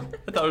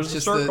thought it was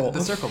just the circle.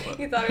 The circle book.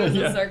 You thought it was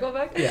the circle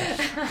book?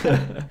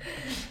 Yeah.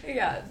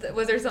 Yeah.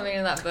 Was there something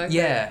in that book?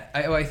 Yeah.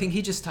 I think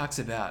he just talks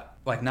about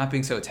like not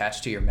being so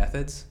attached to your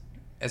methods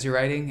as you're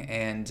writing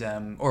and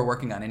or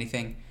working on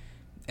anything.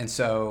 And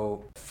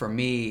so for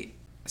me,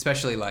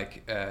 especially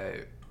like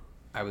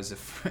I was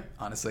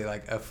honestly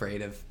like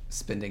afraid of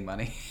spending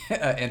money.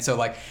 And so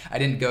like I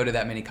didn't go to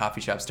that many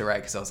coffee shops to write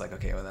because I was like,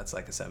 okay, well that's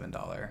like a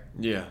 $7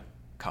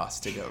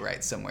 cost to go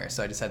write somewhere.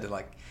 So I just had to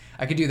like,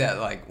 I could do that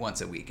like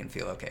once a week and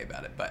feel okay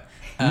about it, but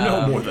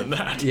no more than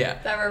that. Yeah.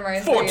 That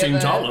reminds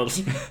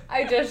 $14. me of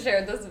I just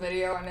shared this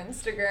video on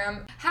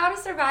Instagram. How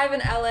to survive in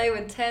LA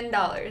with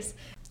 $10.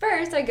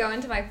 First, I go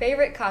into my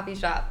favorite coffee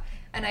shop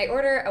and I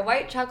order a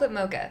white chocolate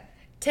mocha.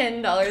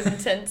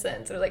 $10.10. I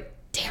was like,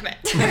 damn it.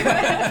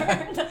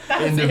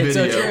 In the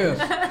video.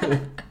 So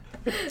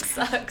true.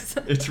 Sucks.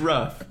 It's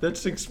rough.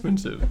 That's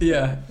expensive.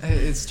 Yeah,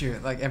 it's true.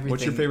 Like everything.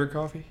 What's your favorite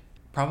coffee?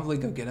 Probably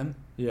Go Get 'Em.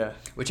 Yeah.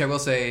 Which I will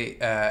say,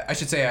 I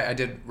should say I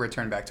did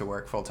return back to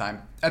work full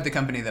time at the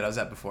company that I was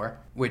at before,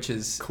 which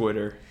is...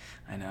 Quitter.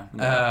 I know.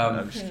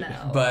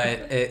 No. But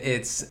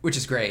it's which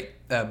is great.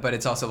 But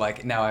it's also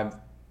like now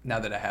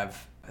that I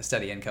have a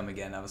steady income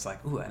again, I was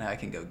like, ooh, now I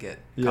can go get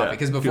coffee.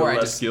 Because before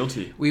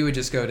guilty. We would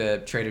just go to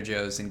Trader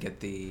Joe's and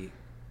get the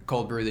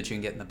cold brew that you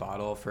can get in the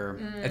bottle for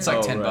it's like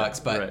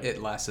 $10, but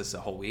it lasts us a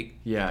whole week.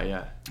 Yeah.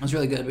 It was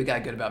really good. We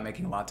got good about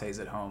making lattes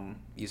at home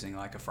using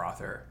like a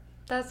frother.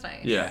 That's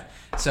nice. Yeah.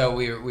 So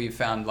we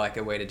found like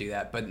a way to do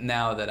that. But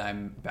now that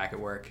I'm back at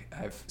work,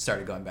 I've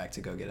started going back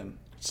to Go Get 'Em.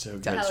 So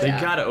good. They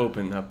gotta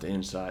open up the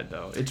inside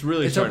though. It's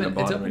really starting to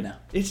bother me. Now.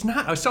 It's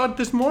not. I saw it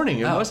this morning.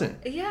 It wasn't.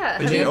 Yeah.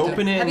 They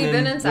open it. Have you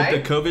been inside?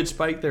 With the COVID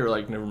spike, they were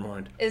like, never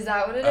mind. Is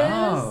that what it is?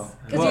 Oh.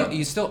 Well,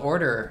 you still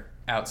order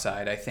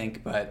outside, I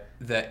think, but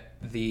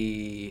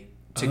the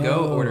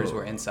to-go orders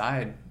were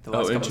inside the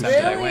last couple times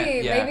that I went.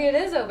 Really? Yeah. Maybe it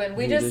is open.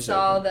 We just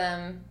saw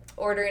them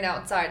ordering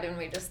outside and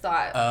we just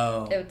thought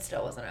it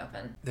still wasn't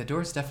open. The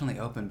door's definitely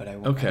open, but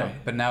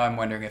but now I'm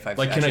wondering if I've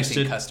like, actually can I seen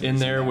sit customers in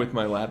there with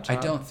my laptop?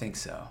 I don't think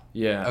so.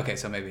 Yeah. Okay,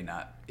 so maybe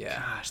not. Yeah.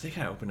 Gosh, they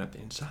gotta open up the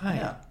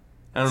inside.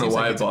 I don't know Seems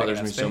why like it it's a big bothers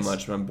me enough so space.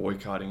 much, but I'm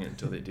boycotting it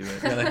until they do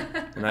it. Really?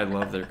 And I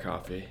love their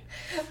coffee.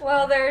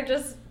 Well, they're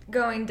just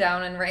going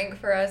down in rank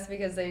for us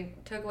because they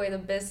took away the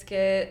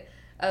biscuit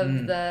of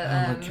the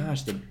Oh my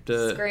gosh, the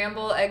egg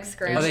scramble.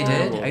 Oh, they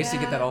did? Yeah. I used to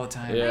get that all the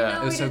time.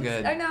 Yeah. It was so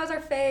good. I know, it was our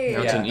fave.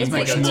 Now it's an Yeah, it's my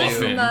English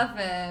go-to.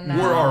 muffin.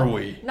 Where are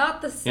we?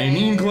 Not the same.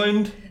 In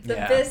England? The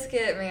Yeah.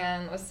 biscuit,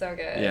 man, was so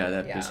good. Yeah,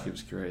 that biscuit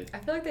was great. I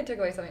feel like they took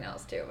away something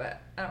else too, but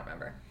I don't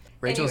remember.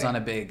 Rachel's Anyway.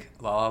 on a big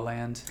La La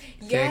Land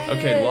kick. Yes.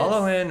 Okay, La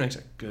La Land makes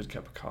a good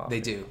cup of coffee. They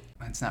do.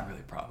 It's not really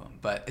a problem,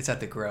 but it's at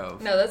the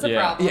Grove. No, that's a Yeah.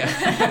 problem.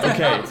 Yeah. That's a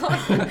Okay.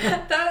 problem.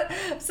 That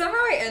somehow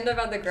I end up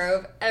at the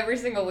Grove every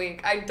single week.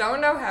 I don't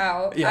know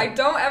how. Yeah. I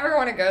don't ever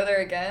want to go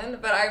there again,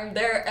 but I'm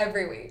there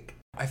every week.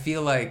 I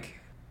feel like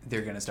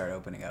they're going to start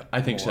opening up.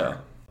 I think so. more.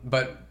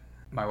 But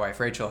my wife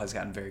Rachel has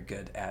gotten very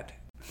good at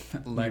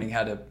learning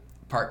how to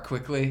park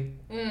quickly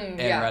and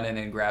run in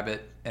and grab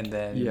it, and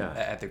then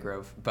at the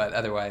Grove. But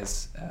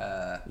otherwise, it's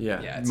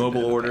a mobile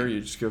bit of a order, pain.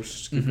 you just go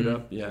scoop it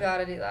up. Yeah. You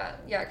gotta do that.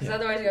 Yeah, because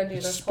otherwise you gotta do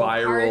this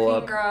Spiral whole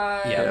up.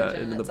 parking garage. Yeah,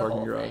 and into the it's a parking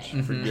whole garage.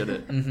 thing. Forget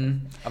it.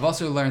 I've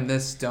also learned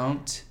this: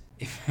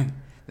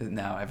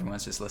 now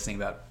everyone's just listening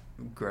about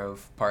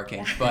Grove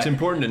parking, but It's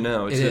important to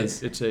know.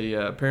 It's It's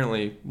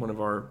apparently one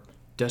of our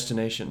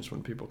destinations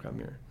when people come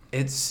here.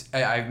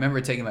 I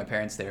remember taking my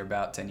parents there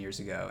about 10 years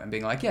ago and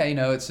being like, yeah,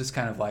 it's just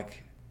kind of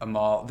like a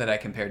mall that I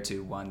compared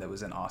to one that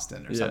was in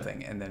Austin or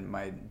something. And then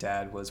my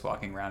dad was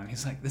walking around and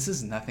he's like, this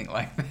is nothing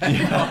like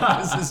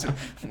that. This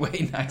is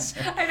way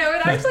nicer. I know,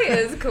 it actually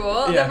is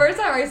cool. Yeah. The first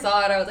time I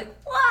saw it, I was like,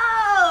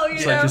 wow!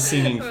 It's like a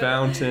singing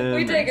fountain.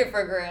 We take it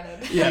for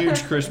granted.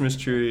 Huge Christmas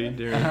tree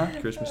during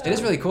Christmas time. It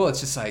is really cool. It's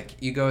just like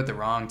you go at the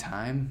wrong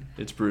time.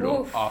 It's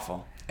brutal. Oof.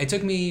 Awful. It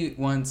took me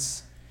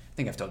once, I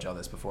think I've told y'all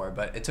this before,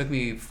 but it took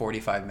me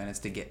 45 minutes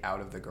to get out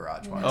of the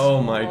garage once.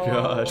 Oh my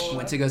gosh.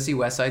 Went to go see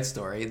West Side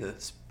Story, the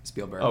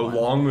Spielberg one.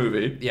 Long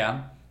movie.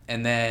 Yeah.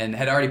 And then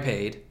had already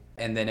paid.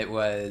 And then it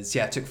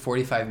took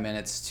 45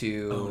 minutes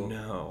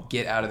to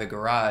get out of the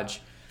garage.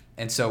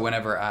 And so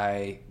whenever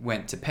I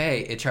went to pay,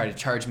 it tried to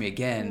charge me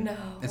again. No.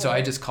 And so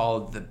I just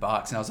called the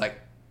box and I was like,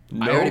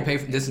 I already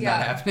paid for this. Is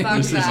not happening. fuck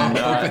This is that.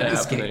 not open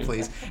this happening. gate,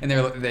 please. And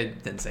they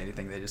didn't say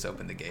anything. They just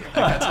opened the gate.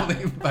 I got to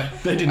leave. But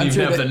They didn't I'm even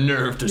sure have that- the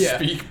nerve to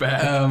speak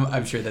back.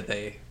 I'm sure that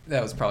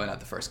that was probably not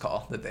the first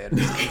call that they had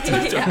received.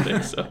 I don't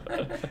think so.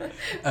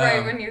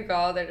 Right when you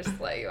call, they just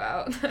let you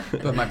out.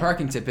 But my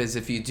parking tip is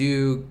if you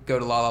do go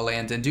to La La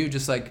Land and do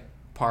just like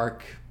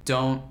park,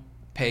 don't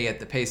pay at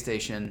the pay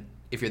station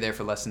if you're there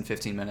for less than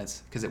 15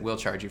 minutes because it will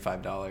charge you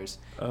 $5.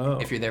 Oh.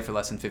 If you're there for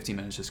less than 15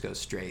 minutes, just go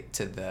straight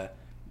to the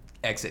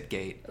exit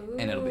gate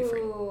and it'll be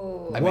free.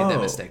 Ooh. I made that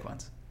Whoa. mistake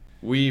once.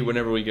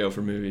 Whenever we go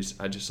for movies,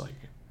 I just like,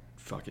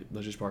 fuck it.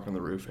 Let's just park on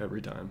the roof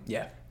every time.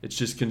 Yeah. It's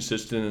just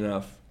consistent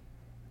enough.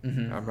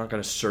 Mm-hmm. I'm not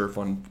going to surf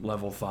on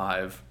level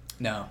 5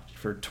 No.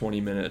 for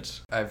 20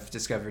 minutes. I've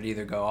discovered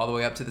either go all the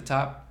way up to the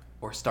top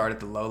or start at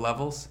the low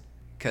levels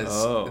because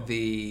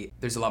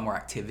there's a lot more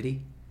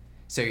activity.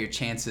 So your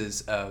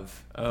chances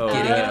of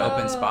getting an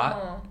open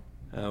spot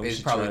We is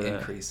should probably try that.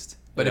 increased.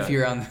 But if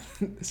you're on,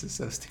 this is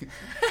so stupid.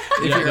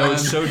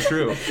 It's so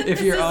true.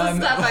 If you're This is on,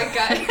 the stuff I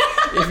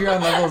got. if you're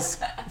on levels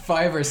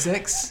 5 or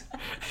 6,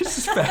 This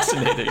is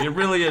fascinating. It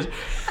really is.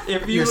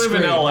 If you You're live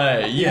in screwed. LA,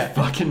 you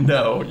fucking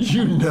know.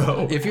 You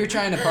know. if you're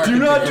trying to park Do at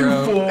not the do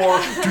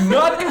Grove, 4. Do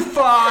not do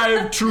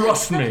 5.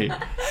 Trust me.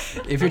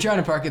 if you're trying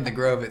to park at the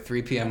Grove at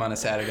 3 p.m. on a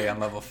Saturday on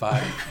level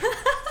 5,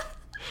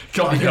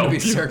 God you're gonna help be you.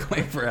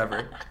 circling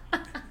forever.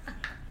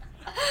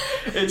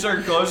 It's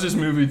our closest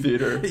movie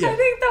theater. I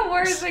think the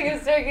worst thing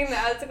is taking the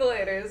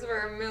escalators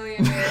for a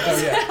million years.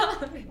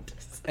 Oh, yeah.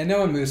 And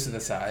no one moves to the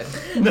side.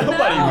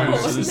 Nobody No.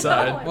 moves to the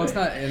side. No. Well,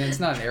 it's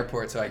not an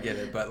airport, so I get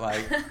it. But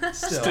like,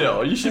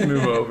 Still, you should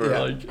move over. Yeah.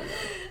 Like,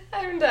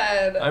 I'm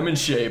dead. I'm in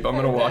shape. I'm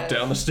gonna walk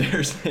down the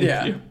stairs.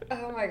 Thank you.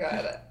 Oh my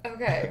god.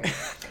 Okay.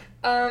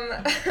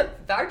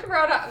 Back to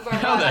Brobot Island.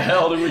 How the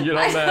hell did we get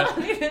on that? I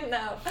don't even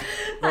know.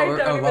 Oh, I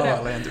don't even La La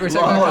know. Land. We're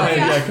La talking La about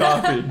Land,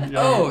 coffee. yeah, coffee. Yeah.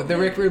 Oh, the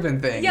Rick Rubin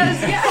thing.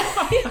 Yes,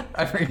 yeah.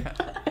 I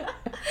forgot.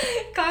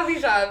 Coffee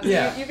shops.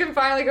 Yeah. You can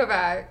finally go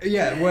back.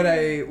 Yeah, what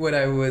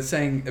I was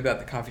saying about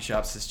the coffee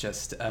shops is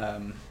just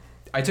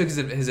I took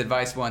his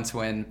advice once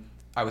when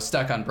I was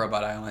stuck on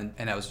Brobot Island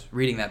and I was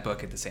reading that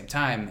book at the same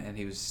time, and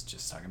he was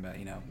just talking about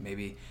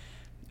maybe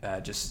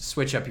just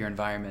switch up your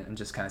environment and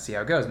just kind of see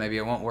how it goes. Maybe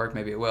it won't work,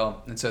 maybe it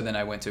will. And so then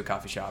I went to a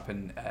coffee shop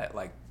and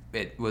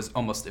it was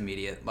almost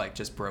immediate, like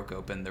just broke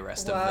open the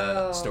rest of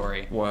the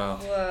story. Wow.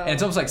 Whoa. And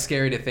it's almost like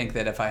scary to think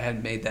that if I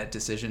had made that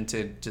decision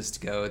to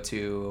just go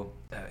to,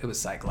 it was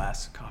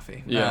Cyclass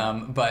Coffee. Yeah.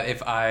 But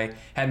if I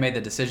had made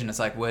the decision, it's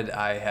like, would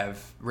I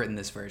have written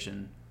this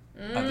version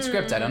of the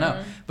script? I don't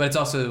know. But it's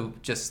also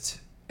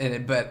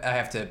but I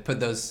have to put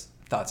those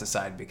thoughts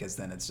aside because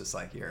then it's just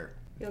like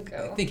you'll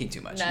go thinking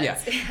too much.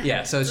 nuts.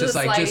 Yeah. So it's The just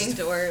like sliding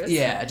doors.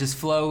 just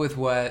flow with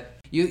what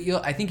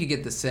I think you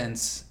get the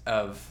sense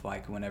of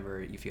like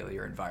whenever you feel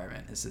your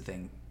environment is the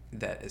thing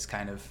that is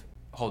kind of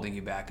holding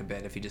you back a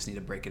bit. If you just need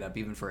to break it up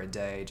even for a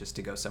day just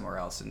to go somewhere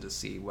else and just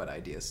see what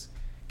ideas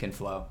can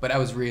flow. But I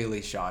was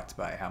really shocked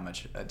by how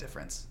much a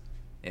difference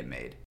it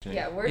made.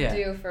 Yeah, we're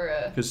due for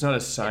a it's not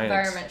a science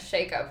environment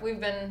shakeup. We've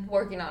been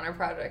working on our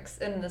projects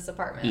in this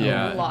apartment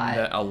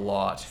a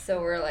lot.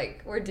 So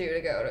we're due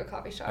to go to a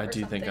coffee shop. I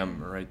do think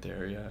I'm right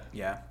there. Yeah.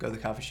 Yeah, go to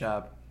the coffee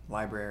shop,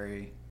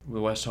 library. The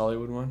West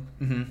Hollywood one.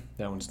 Mm-hmm.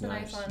 That one's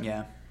nice. One.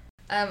 Yeah.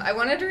 I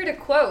wanted to read a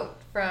quote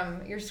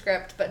from your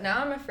script, but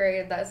now I'm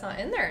afraid that's not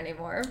in there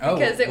anymore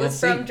because it was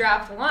from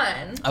draft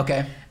 1.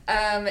 Okay.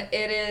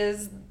 It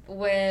is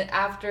when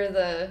after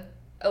the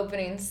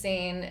opening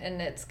scene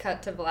and it's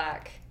cut to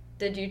black.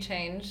 Did you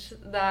change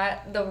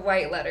that? The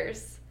white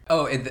letters.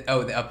 Oh, in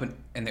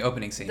the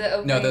opening scene.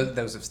 No,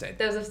 those have stayed.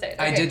 Those have stayed.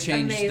 Okay, I did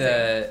change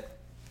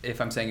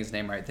if I'm saying his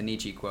name right, the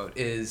Nietzsche quote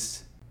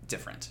is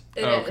different.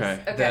 It is.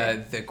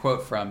 Okay. The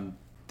quote from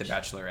The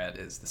Bachelorette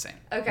is the same.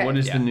 Okay. What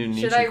is the new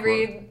Nietzsche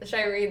quote? Should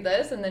I read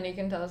this and then you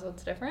can tell us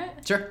what's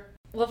different? Sure.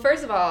 Well,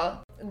 first of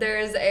all, there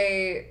is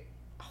a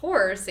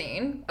horror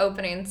scene,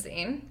 opening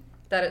scene,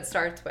 that it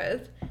starts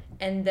with,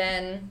 and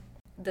then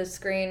the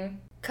screen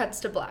cuts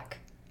to black,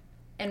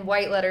 and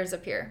white letters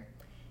appear.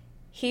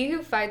 He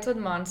who fights with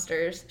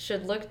monsters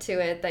should look to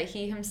it that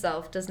he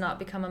himself does not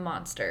become a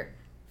monster.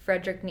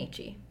 Friedrich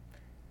Nietzsche.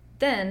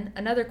 Then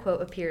another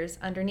quote appears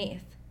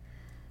underneath.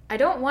 I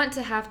don't want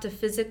to have to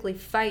physically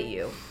fight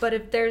you, but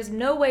if there's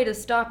no way to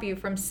stop you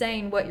from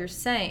saying what you're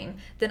saying,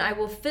 then I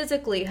will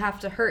physically have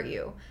to hurt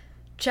you.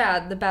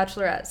 Chad, The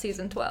Bachelorette,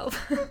 season 12.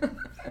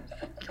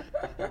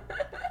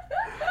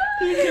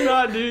 You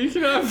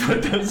cannot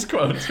put those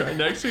quotes right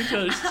next to each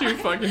other. It's too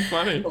fucking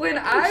funny. When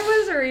I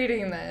was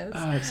reading this,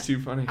 it's too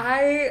funny.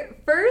 I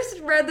first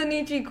read the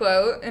Nietzsche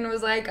quote and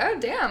was like, oh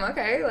damn,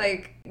 okay,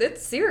 like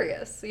it's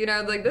serious. You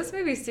know, like this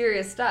movie's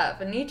serious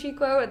stuff. A Nietzsche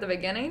quote at the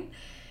beginning.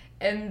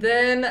 And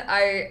then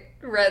I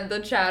read the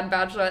Chad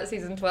Bachelorette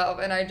season 12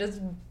 and I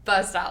just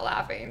bust out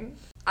laughing.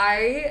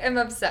 I am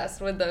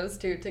obsessed with those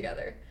two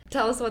together.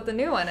 Tell us what the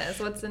new one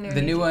is. What's the new one?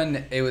 The new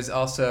one, it was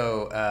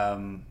also,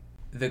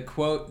 the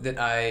quote that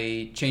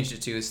I changed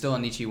it to is still a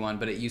Nietzsche one,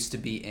 but it used to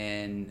be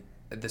in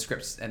the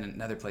scripts in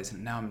another place,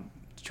 and now I'm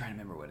trying to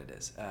remember what it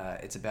is.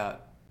 It's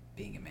about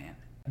being a man.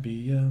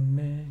 Be a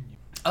man.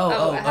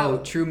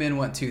 True men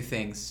want two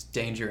things,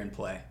 danger and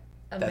play.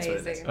 Amazing. That's what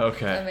it is.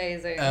 Okay.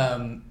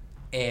 Amazing.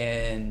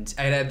 And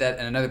I had that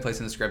in another place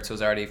in the script, so it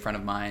was already front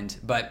of mind.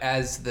 But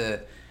as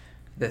the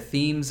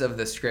themes of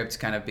the script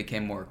kind of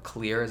became more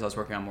clear as I was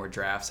working on more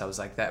drafts, I was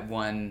like, that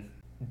one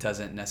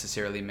doesn't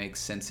necessarily make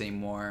sense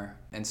anymore.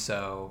 And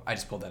so I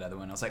just pulled that other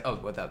one. I was like, oh,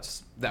 well,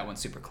 that one's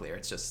super clear.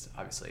 It's just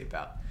obviously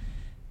about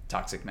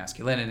toxic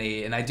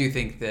masculinity. And I do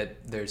think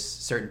that there's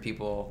certain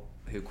people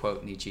who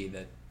quote Nietzsche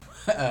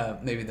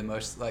that maybe the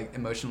most like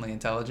emotionally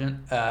intelligent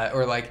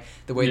or like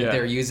the way that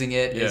they're using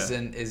it is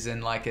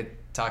in like a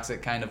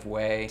toxic kind of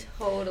way.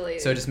 Totally.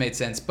 So it just made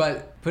sense.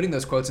 But putting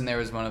those quotes in there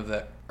was one of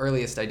the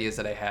earliest ideas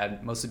that I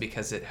had, mostly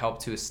because it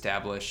helped to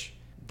establish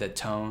the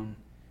tone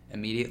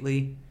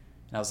immediately.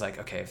 And I was like,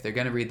 okay, if they're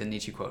going to read the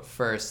Nietzsche quote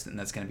first, then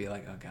that's going to be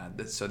like, oh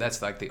God. So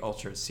that's like the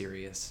ultra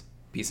serious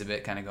piece of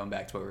it, kind of going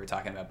back to what we were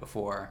talking about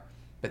before.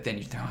 But then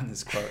you throw in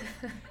this quote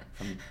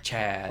from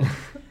Chad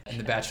in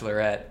The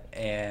Bachelorette,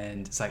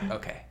 and it's like,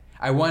 okay.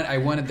 I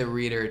wanted the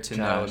reader to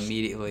know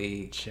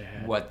immediately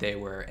what they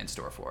were in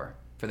store for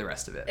the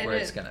rest of it. And where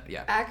it's gonna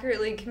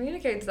accurately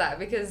communicates that,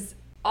 because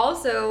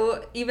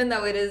also, even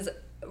though it is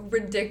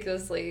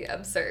ridiculously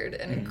absurd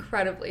and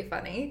incredibly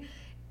funny,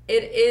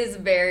 it is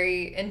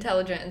very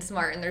intelligent and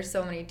smart, and there's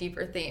so many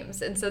deeper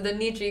themes. And so the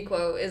Nietzsche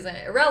quote isn't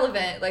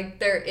irrelevant. Like,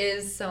 there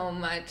is so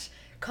much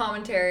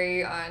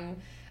commentary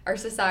on our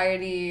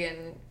society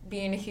and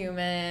being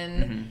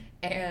human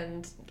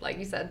and, like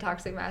you said,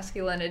 toxic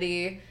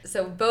masculinity.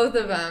 So both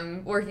of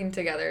them working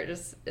together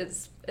just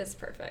it's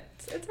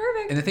perfect. It's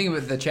perfect. And the thing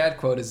about the Chad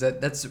quote is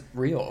that that's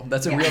real.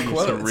 That's a real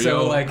quote. It's a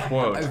real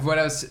quote. What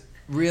I was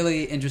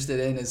really interested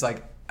in is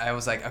like, I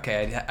was like,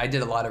 okay, I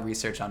did a lot of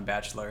research on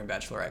Bachelor and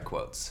Bachelorette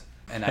quotes.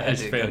 And I had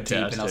to go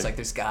deep, and I was like,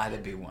 there's got to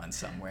be one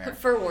somewhere.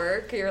 For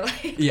work, you're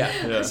like...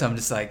 Yeah. So I'm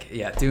just like,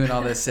 doing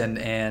all this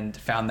and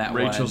found that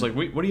Rachel's like,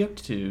 wait, what are you up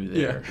to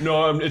there? Yeah.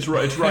 No, it's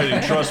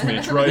writing. Trust me,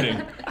 it's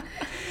writing.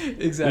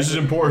 Exactly. This is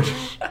important.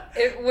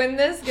 When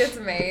this gets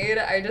made,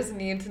 I just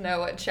need to know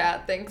what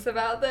Chad thinks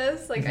about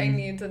this. Like, I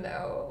need to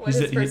know what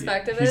his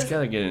perspective is. He's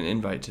got to get an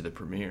invite to the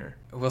premiere.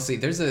 We'll see.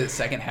 There's a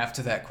second half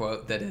to that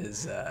quote that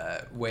is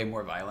way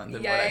more violent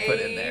than what I put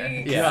in there.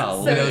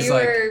 Yeah. So you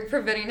were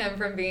preventing him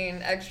from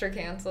being extra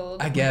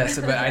canceled. I guess,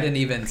 but I didn't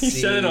even see. He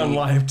said it on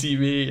live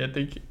TV, I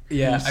think.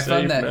 Yeah, I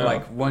found that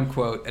like one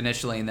quote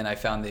initially, and then I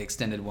found the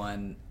extended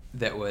one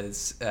that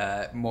was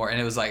more, and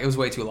it was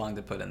way too long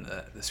to put in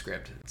the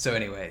script. So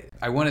anyway,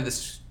 I wanted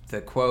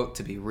the quote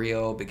to be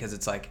real, because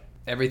it's like,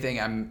 everything,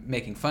 I'm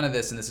making fun of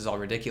this and this is all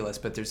ridiculous,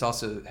 but there's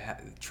also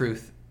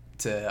truth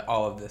to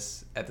all of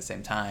this at the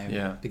same time.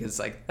 Yeah. Because it's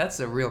like, that's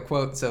a real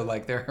quote, so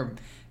like there are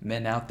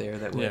men out there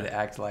that would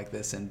act like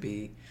this and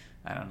be,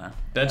 I don't know.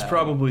 That's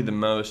probably the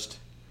most,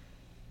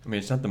 I mean,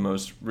 it's not the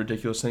most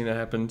ridiculous thing that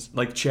happens.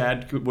 Like,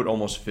 Chad would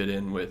almost fit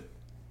in with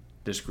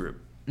this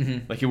group.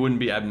 Mm-hmm. Like, it wouldn't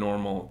be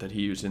abnormal that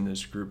he was in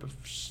this group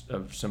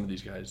of some of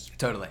these guys.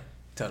 Totally.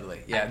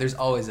 Yeah, there's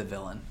always a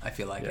villain, I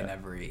feel like, in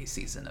every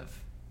season of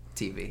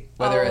TV.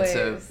 Whether it's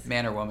a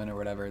man or woman or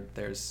whatever,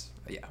 there's,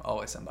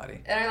 always somebody.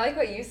 And I like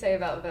what you say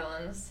about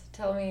villains.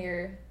 Tell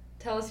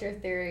us your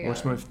theory.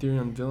 What's my theory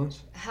on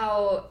villains?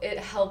 How it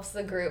helps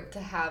the group to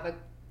have a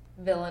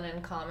villain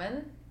in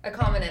common, a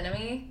common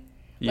enemy.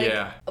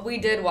 We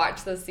did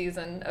watch this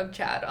season of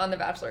Chad on The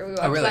Bachelor. We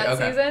watched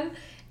season,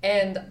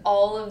 and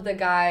all of the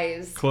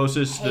guys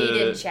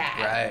hated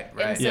Chad.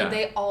 Right. And so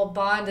they all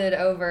bonded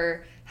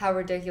over how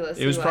ridiculous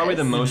he was. It was probably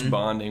the most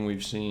bonding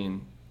we've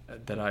seen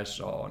that I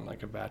saw in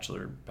like a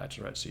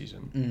Bachelorette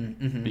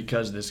season,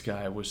 because this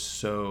guy was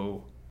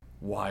so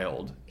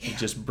wild. He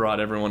just brought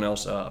everyone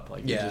else up.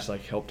 Like, he just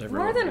like helped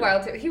everyone. More than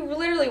wild too. He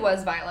literally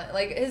was violent.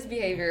 Like, his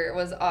behavior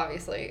was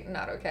obviously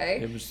not okay.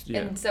 It was,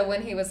 And so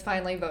when he was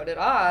finally voted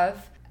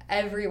off,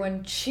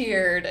 everyone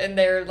cheered and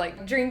they're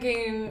like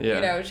drinking,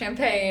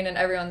 champagne, and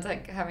everyone's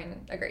like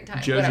having a great time.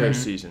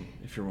 JoJo's season,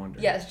 if you're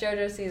wondering. Yes,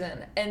 JoJo's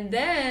season. And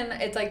then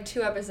it's like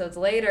 2 episodes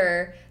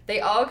later,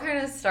 they all kind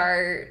of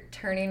start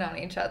turning on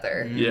each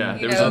other. Yeah,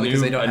 there was a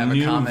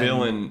new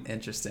villain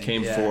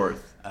came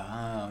forth.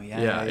 Oh,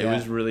 yeah. Yeah, it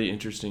was really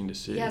interesting to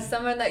see. Yeah,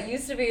 someone that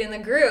used to be in the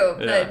group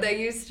that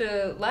they used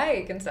to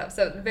like and stuff.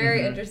 So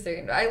very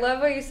interesting. I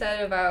love what you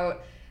said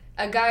about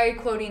a guy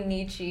quoting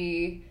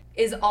Nietzsche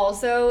is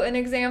also an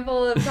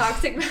example of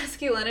toxic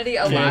masculinity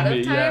a lot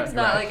of times.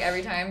 Not like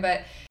every time,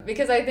 but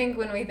because I think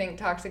when we think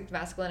toxic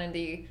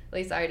masculinity, at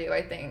least I do,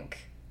 I think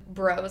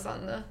bros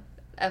on the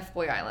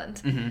F-Boy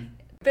Island. Mm-hmm.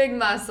 Big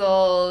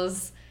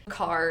muscles,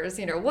 cars,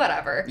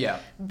 whatever. Yeah.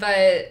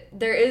 But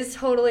there is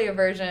totally a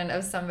version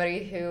of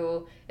somebody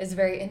who is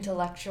very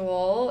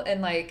intellectual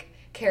and like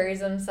carries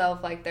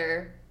themselves like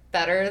they're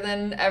better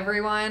than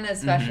everyone,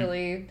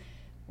 especially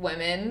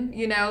women,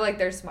 like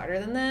they're smarter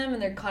than them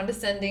and they're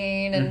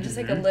condescending and just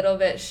like a little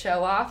bit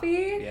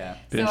show-offy. Yeah.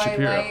 So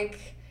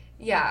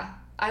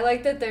I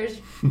like that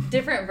there's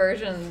different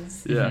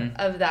versions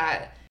of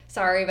that.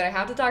 Sorry, but I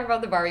have to talk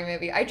about the Barbie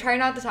movie. I try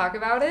not to talk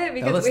about it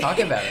because talk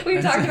about it.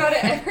 We've talked about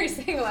it every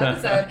single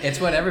episode. It's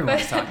what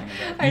everyone's talking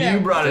about. You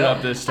brought it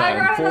up this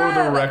time, for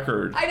the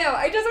record. I know.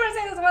 I just want to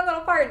say this one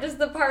little part. Just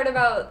the part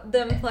about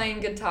them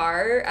playing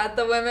guitar at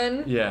the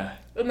women. Yeah.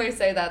 When they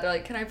say that, they're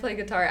like, "Can I play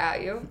guitar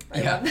at you?"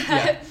 I love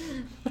that.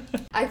 Yeah.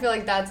 I feel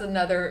like that's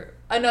another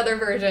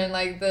version,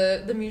 like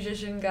the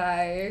musician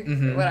guy,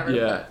 whatever.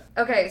 Yeah.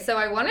 Okay, so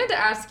I wanted to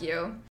ask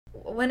you,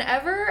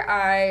 whenever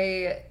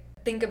I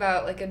think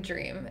about like a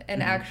dream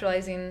and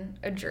actualizing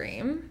a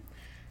dream,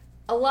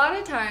 a lot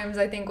of times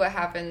I think what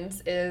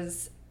happens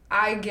is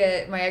I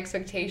get my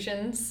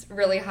expectations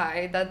really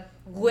high that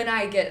when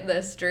I get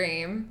this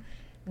dream,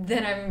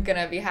 then I'm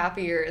gonna be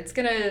happier. It's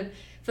gonna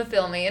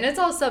fulfill me, and it's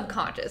all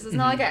subconscious. It's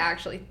not like I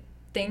actually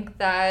think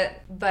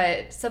that,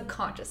 but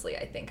subconsciously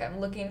I think I'm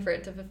looking for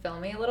it to fulfill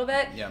me a little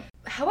bit. Yeah.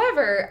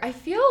 However, I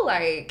feel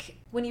like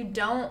when you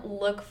don't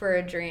look for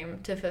a dream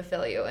to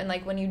fulfill you, and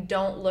like when you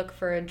don't look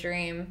for a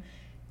dream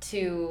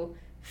to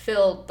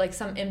fill like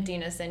some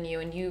emptiness in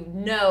you, and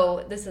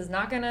this is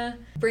not gonna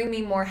bring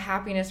me more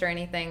happiness or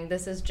anything,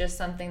 this is just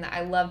something that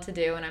I love to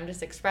do and I'm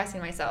just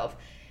expressing myself,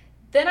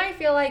 then I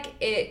feel like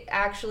it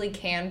actually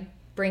can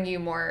bring you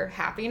more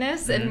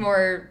happiness and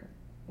more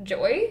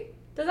joy.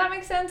 Does that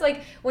make sense?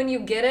 Like when you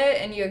get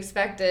it and you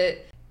expect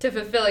it to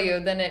fulfill you,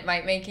 then it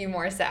might make you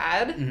more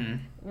sad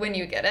when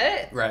you get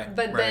it. Right.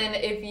 But then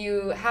if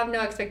you have no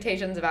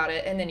expectations about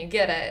it and then you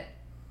get it,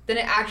 then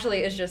it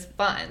actually is just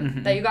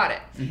fun that you got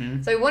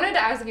it. So I wanted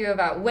to ask you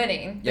about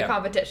winning the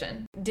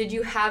competition. Did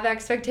you have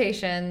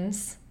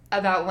expectations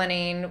about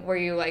winning? Were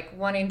you like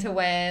wanting to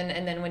win?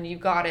 And then when you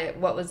got it,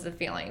 what was the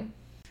feeling?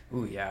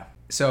 Ooh, yeah.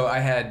 So I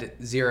had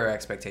zero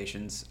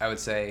expectations, I would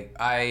say.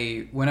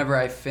 Whenever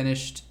I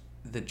finished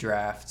the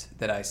draft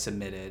that I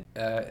submitted,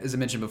 as I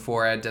mentioned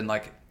before, I had done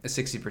like a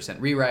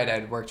 60% rewrite. I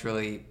had worked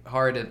really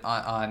hard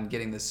on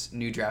getting this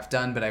new draft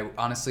done, but I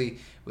honestly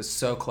was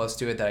so close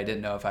to it that I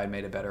didn't know if I'd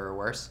made it better or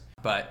worse.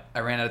 But I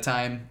ran out of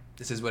time.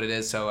 This is what it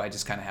is, so I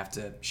just kind of have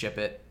to ship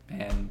it.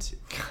 And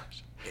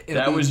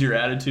that was your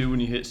attitude when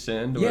you hit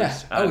send?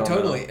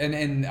 Totally.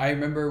 And I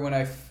remember when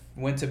I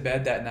went to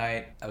bed that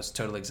night, I was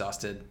totally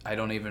exhausted. I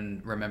don't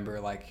even remember,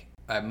 like,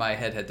 my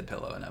head hit the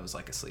pillow and I was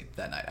like asleep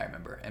that night, I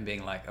remember, and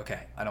being like,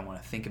 okay, I don't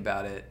want to think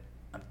about it.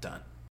 I'm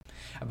done.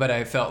 But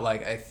I felt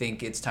like I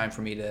think it's time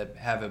for me to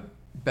have a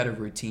better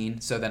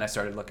routine. So then I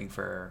started looking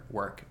for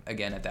work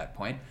again at that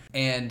point,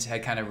 and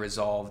had kind of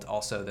resolved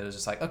also that it was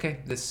just like, okay,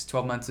 this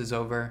 12 months is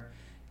over.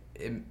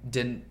 I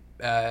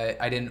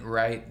didn't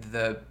write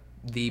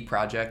the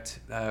project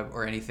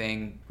or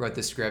anything. Wrote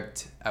the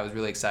script. I was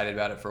really excited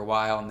about it for a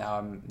while, and now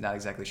I'm not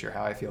exactly sure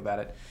how I feel about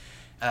it.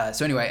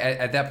 So anyway,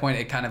 at that point,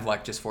 it kind of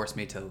like just forced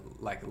me to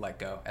like let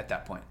go at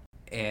that point.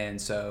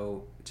 And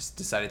so just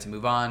decided to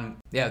move on.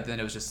 Yeah, then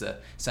it was just a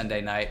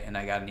Sunday night, and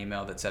I got an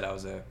email that said I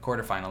was a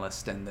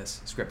quarterfinalist in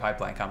this script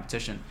pipeline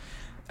competition.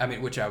 I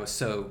mean, which I was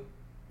so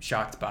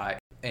shocked by,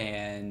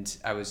 and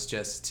I was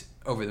just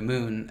over the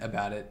moon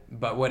about it.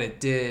 But what it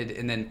did,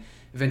 and then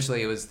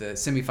eventually it was the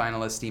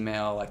semifinalist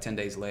email like 10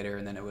 days later,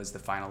 and then it was the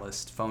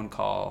finalist phone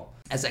call.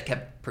 As I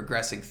kept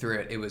progressing through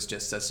it, it was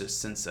just such a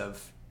sense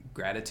of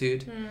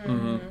gratitude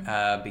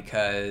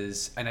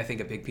because, and I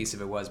think a big piece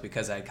of it was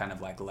because I kind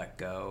of like let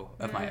go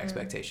of my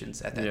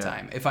expectations at that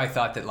time. If I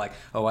thought that like,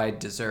 oh, I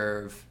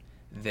deserve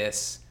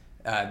this,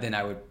 then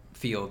I would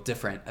feel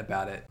different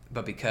about it.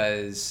 But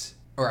because,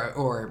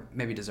 or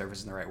maybe deserve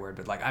isn't the right word,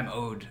 but like I'm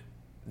owed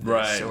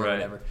this or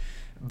whatever.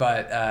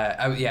 But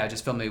it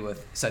just filled me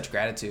with such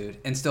gratitude,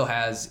 and still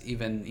has,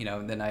 even, you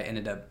know, then I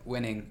ended up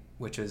winning,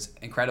 which was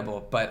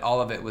incredible. But all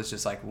of it was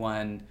just like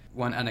one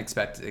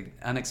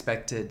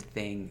unexpected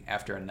thing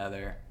after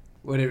another.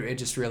 It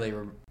just really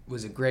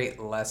was a great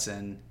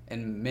lesson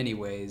in many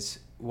ways.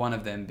 One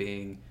of them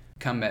being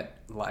come at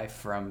life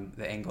from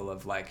the angle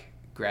of like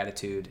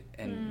gratitude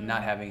and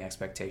not having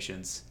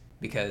expectations.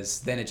 Because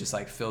then it just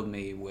like filled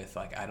me with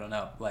like, I don't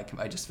know, like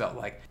I just felt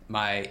like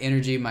my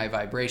energy, my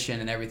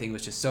vibration and everything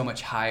was just so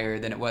much higher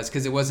than it was.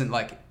 Because it wasn't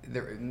like,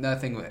 there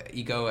nothing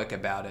egoic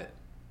about it.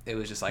 It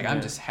was just like,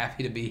 I'm just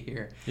happy to be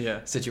here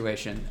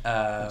situation.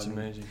 That's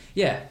amazing.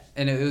 Yeah,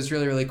 and it was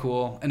really, really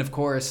cool. And of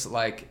course,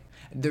 like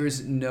there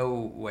was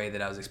no way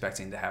that I was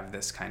expecting to have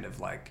this kind of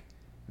like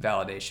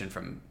validation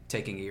from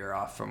taking a year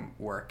off from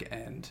work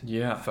and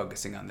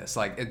focusing on this.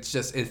 Like it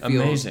feels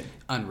amazing.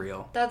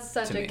 Unreal. That's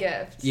such a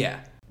gift.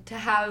 Yeah. To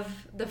have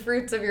the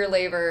fruits of your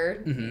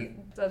labor,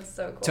 that's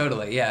so cool.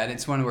 Totally, yeah. And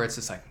it's one where it's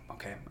just like,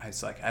 okay,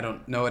 I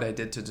don't know what I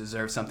did to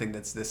deserve something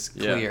that's this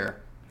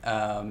clear.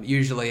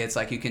 Usually it's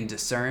like you can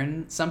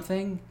discern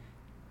something,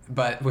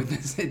 but with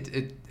this,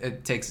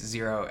 it takes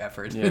zero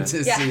effort to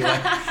see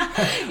like,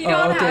 you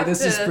don't have this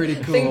to is pretty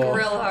cool. Think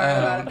real hard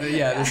about it.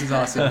 Yeah, this is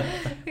awesome.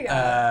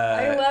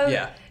 I love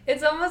it.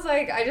 It's almost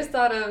like, I just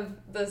thought of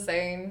the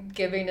saying,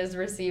 giving is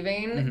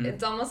receiving.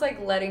 It's almost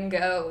like letting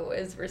go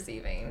is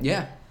receiving.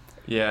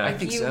 Yeah, I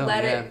think so.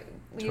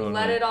 You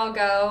let it all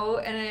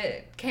go, and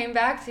it came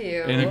back to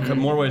you. In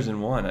more ways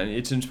than one.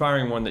 It's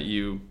inspiring, one, that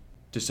you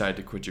decide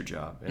to quit your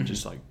job and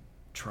just like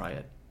try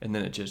it, and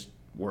then it just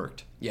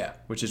worked. Yeah,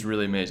 which is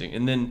really amazing.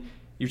 And then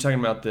you're talking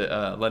about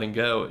the letting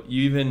go.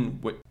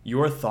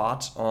 Your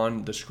thoughts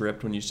on the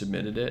script when you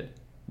submitted it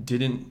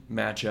didn't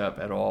match up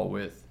at all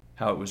with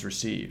how it was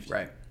received.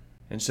 Right.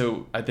 And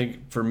so I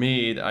think for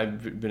me,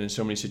 I've been in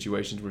so many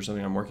situations where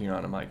something I'm working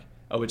on, I'm like,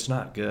 oh, it's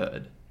not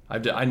good.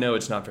 I know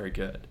it's not very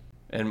good,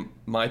 and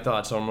my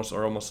thoughts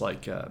are almost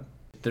like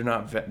they're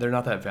not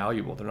that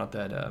valuable. They're not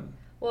that.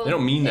 They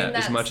don't mean that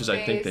as much as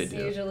I think they do.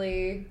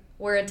 Usually,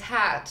 we're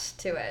attached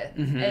to it,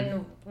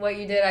 and what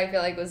you did, I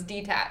feel like, was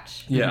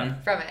detach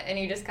from it, and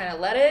you just kind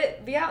of let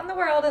it be out in the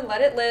world and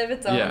let it live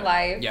its own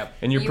life. Yep.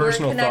 And your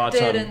personal thoughts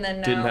didn't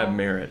have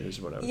merit, is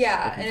what I was.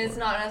 Yeah, and it's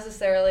not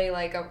necessarily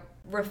like a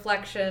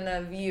reflection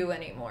of you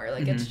anymore.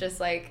 Like it's just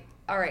like,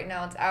 all right,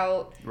 now it's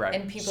out,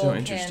 and people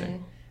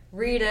can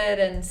read it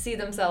and see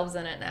themselves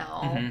in it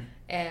now,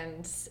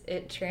 and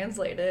it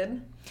translated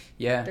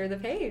through the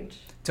page.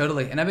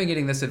 Totally. And I've been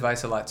getting this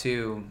advice a lot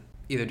too,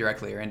 either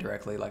directly or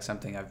indirectly, like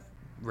something I've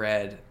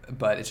read,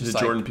 but it's just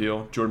like... Jordan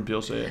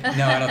Peele say it?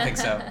 No, I don't think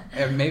so.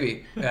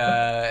 Maybe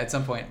at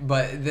some point.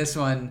 But this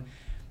one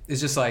is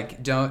just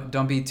like,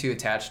 don't be too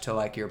attached to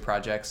like your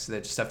projects,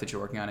 that stuff that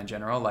you're working on in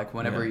general. Like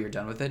whenever you're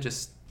done with it,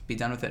 just be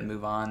done with it and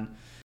move on.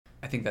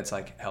 I think that's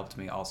like helped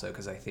me also,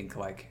 because I think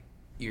like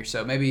you're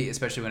so, maybe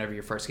especially whenever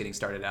you're first getting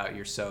started out,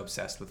 you're so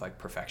obsessed with like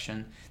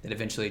perfection that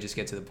eventually you just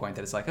get to the point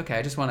that it's like, okay,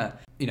 I just want to,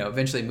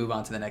 eventually move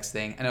on to the next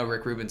thing. I know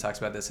Rick Rubin talks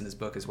about this in his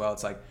book as well.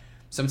 It's like,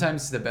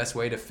 sometimes the best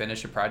way to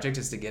finish a project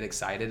is to get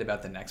excited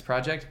about the next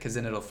project, because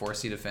then it'll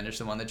force you to finish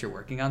the one that you're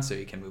working on so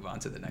you can move on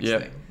to the next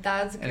thing.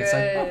 That's good. And it's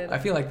like, I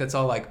feel like that's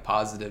all like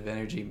positive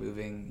energy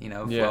moving,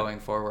 flowing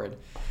forward.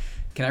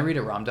 Can I read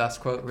a Ram Dass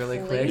quote really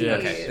quick? Yes.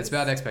 Okay, it's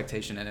about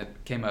expectation, and it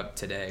came up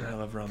today. I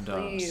love Ram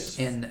Dass.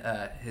 In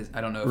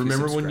I don't know if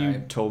Remember you when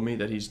you told me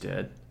that he's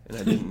dead and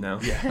I didn't know?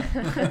 He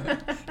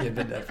had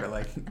been dead for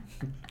like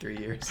 3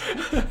 years.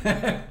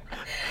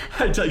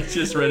 I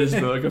just read his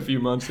book a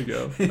few months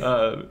ago,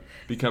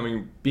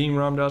 Being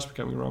Ram Dass,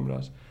 Becoming Ram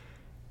Dass.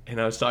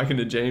 And I was talking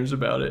to James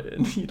about it,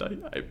 and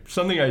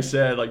something I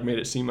said like made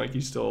it seem like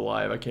he's still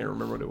alive. I can't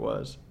remember what it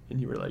was.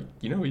 And you were like,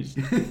 he's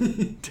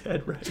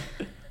dead, right?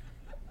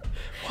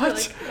 What?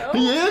 Like, no.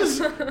 He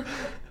is?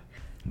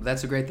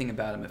 That's a great thing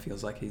about him. It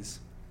feels like he's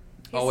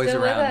always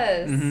still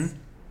around. With us.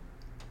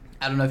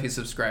 I don't know if you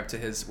subscribe to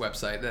his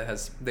website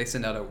they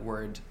send out a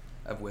word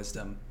of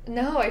wisdom.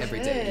 No, I every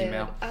day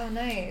email. Oh,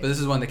 nice. But this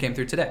is one that came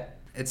through today.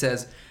 It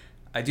says,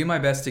 I do my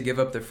best to give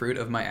up the fruit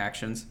of my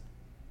actions.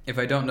 If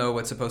I don't know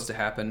what's supposed to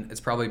happen,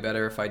 it's probably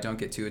better if I don't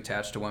get too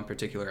attached to one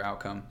particular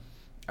outcome.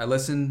 I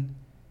listen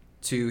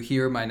to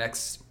hear what my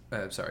next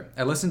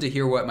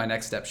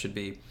step should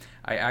be.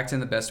 I act in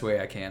the best way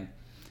I can.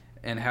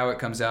 And how it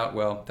comes out,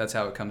 well, that's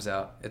how it comes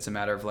out. It's a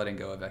matter of letting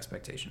go of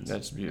expectations.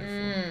 That's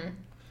beautiful.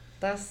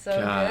 That's so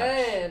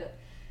good.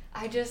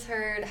 I just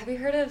heard, have you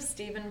heard of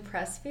Stephen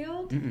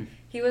Pressfield? Mm-mm.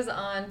 He was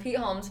on Pete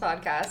Holmes'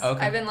 podcast.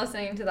 Okay. I've been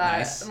listening to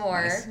that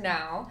more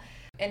now.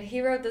 and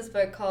he wrote this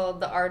book called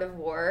The Art of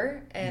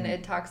War, and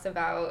it talks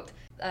about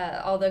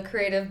all the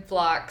creative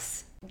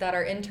blocks that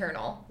are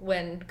internal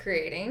when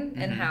creating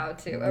and how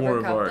to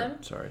overcome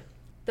them. Sorry.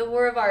 The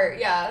War of Art,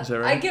 yeah. Is that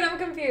right? I get them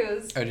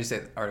confused. Oh, did you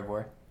say Art of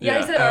War? Yeah,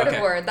 I said Art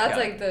of War. That's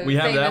like the we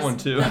have famous, that one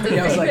too. That's a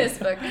famous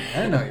book. I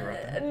didn't know you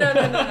wrote that.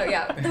 No,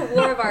 yeah. The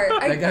War of Art.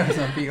 That guy was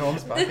on Pete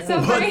Holmes' podcast. It's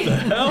so funny. What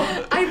the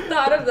hell? I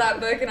thought of that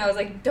book and I was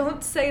like,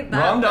 don't say that.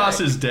 Ram Dass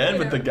book. is dead,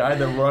 but the guy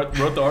that wrote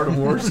The Art of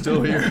War is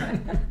still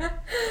here.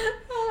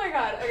 Oh my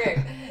god.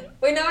 Okay.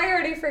 Wait, no, I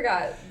already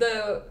forgot.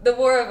 The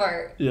War of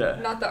Art. Yeah.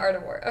 Not the Art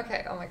of War.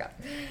 Okay, oh my god.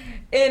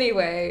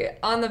 Anyway,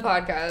 on the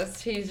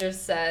podcast, he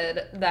just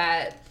said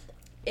that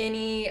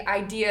any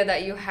idea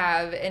that you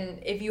have, and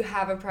if you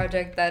have a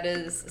project that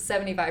is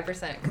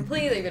 75%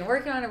 complete, that you've been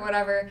working on or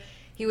whatever,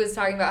 he was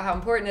talking about how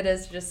important it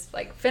is to just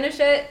like finish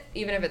it,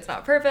 even if it's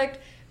not perfect,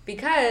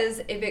 because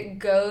if it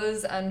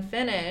goes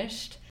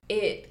unfinished,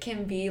 it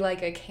can be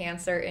like a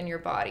cancer in your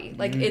body.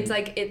 Like it's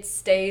like it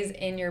stays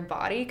in your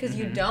body because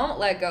you don't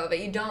let go of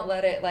it. You don't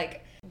let it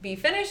like be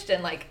finished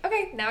and like,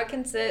 okay, now it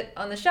can sit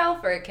on the shelf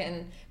or it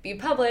can be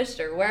published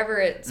or wherever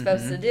it's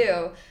supposed to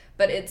do,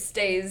 but it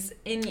stays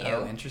in you.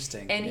 Oh,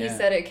 interesting. And he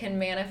said it can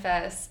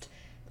manifest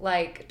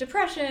like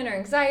depression or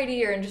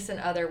anxiety or just in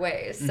other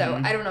ways.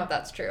 So I don't know if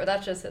that's true.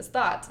 That's just his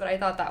thoughts, but I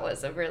thought that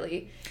was a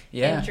really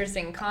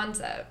interesting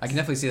concept. I can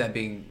definitely see that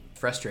being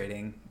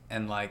frustrating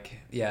and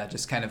like,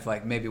 just kind of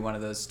like maybe one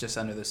of those just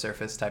under the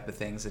surface type of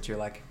things that you're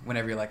like,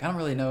 whenever you're like, I don't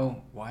really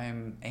know why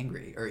I'm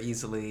angry or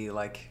easily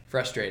like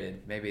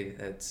frustrated. Maybe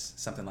it's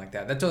something like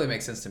that. That totally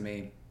makes sense to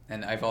me.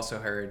 And I've also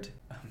heard,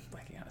 I'm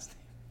blanking on his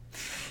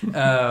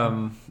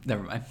name.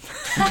 Never mind.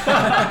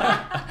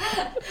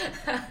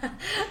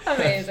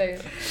 Amazing.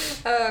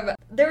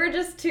 There were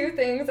just two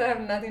things that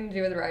have nothing to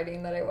do with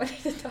writing that I wanted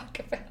to talk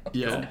about.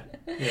 Yeah.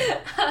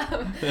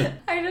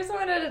 I just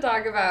wanted to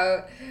talk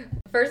about,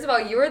 first of all,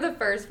 you were the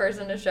first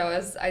person to show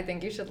us I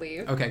Think You Should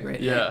Leave. Okay, great.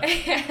 Yeah.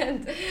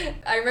 And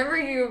I remember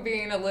you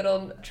being a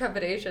little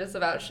trepidatious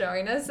about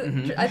showing us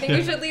I Think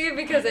You Should Leave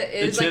because it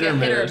is like a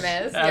hit or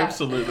miss.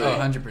 Absolutely. Oh,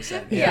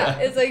 100%. Yeah,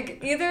 it's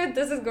like either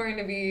this is going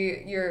to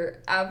be your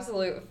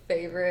absolute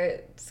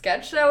favorite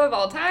sketch show of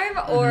all time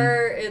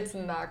or it's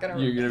not going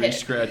to You're going to be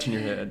scratching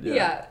your head.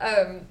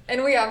 Yeah.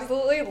 And we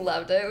absolutely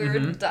loved it. We were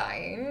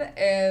dying.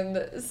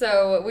 And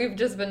so we've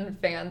just been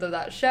fans of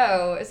that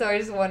show. So I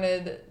just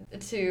wanted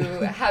to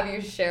have you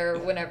share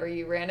whenever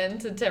you ran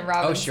into Tim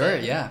Robinson. Oh, sure,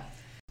 yeah.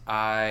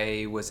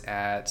 I was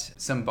at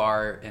some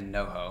bar in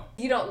NoHo.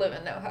 You don't live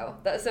in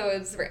NoHo, so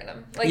it's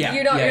random. Like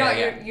you're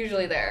not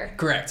usually there.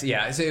 Correct.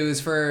 Yeah. So it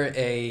was for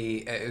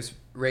it was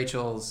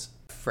Rachel's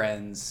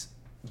friend's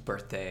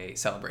birthday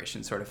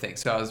celebration sort of thing.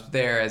 So I was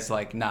there as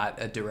like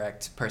not a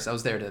direct person. I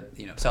was there to,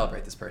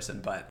 celebrate this person,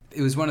 but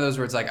it was one of those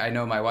where it's like I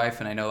know my wife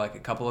and I know like a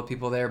couple of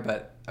people there,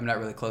 but I'm not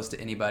really close to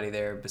anybody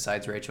there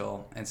besides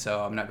Rachel, and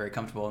so I'm not very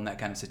comfortable in that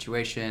kind of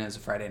situation. It was a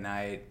Friday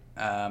night.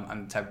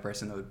 I'm the type of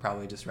person that would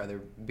probably just rather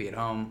be at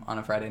home on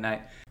a Friday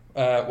night.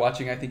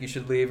 Watching I Think You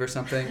Should Leave or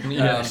something.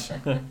 Yes.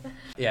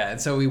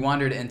 And so we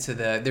wandered into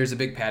there's a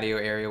big patio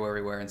area where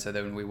we were, and so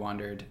then we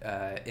wandered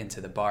into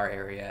the bar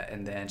area,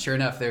 and then sure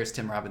enough, there's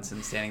Tim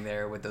Robinson standing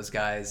there with those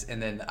guys,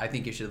 and then I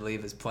Think You Should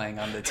Leave is playing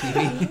on the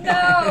TV.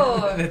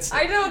 No!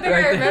 I don't think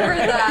I remember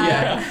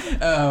that.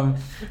 Yeah.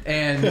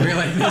 And we're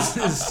like, this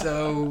is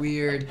so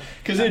weird.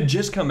 Because it had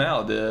just come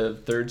out, the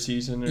third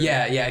season.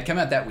 Yeah, it came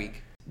out that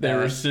week. They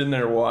were sitting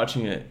there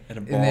watching it at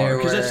a bar.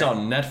 Because it's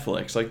on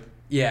Netflix. Like,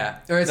 yeah,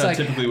 or it's not like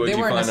typically what they you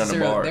weren't find on a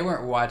bar. They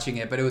weren't watching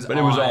it, but it was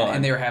on,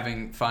 and they were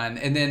having fun.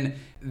 And then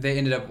they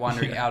ended up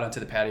wandering out onto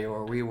the patio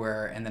where we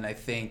were, and then I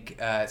think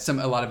a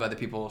lot of other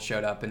people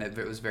showed up, and it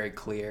was very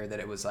clear that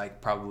it was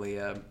like probably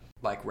a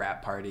like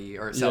rap party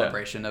or a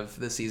celebration of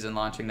the season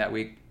launching that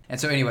week. And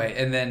so anyway,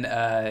 and then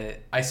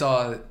I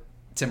saw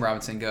Tim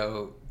Robinson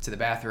go to the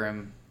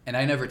bathroom, and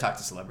I never talk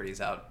to celebrities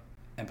out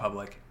in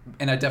public,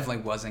 and I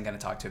definitely wasn't going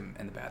to talk to him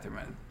in the bathroom.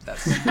 And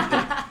that's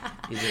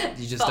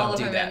you just don't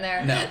do that. In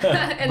there. No,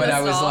 but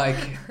I was like,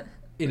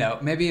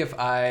 maybe if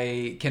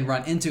I can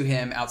run into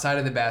him outside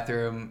of the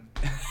bathroom.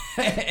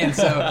 And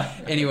so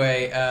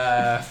anyway,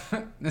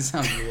 this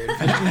sounds weird,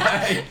 but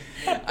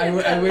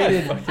I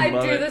waited. I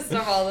do this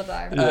stuff all the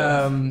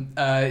time.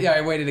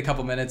 I waited a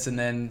couple minutes and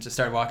then just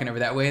started walking over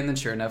that way, and then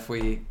sure enough,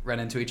 we run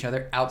into each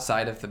other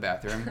outside of the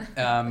bathroom.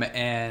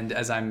 And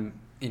as I'm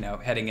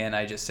heading in,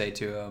 I just say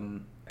to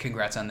him,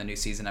 congrats on the new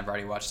season. I've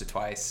already watched it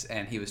twice.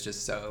 And he was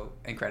just so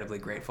incredibly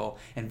grateful.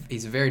 And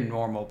he's a very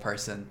normal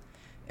person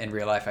in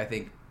real life. I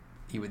think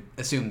he would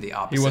assume the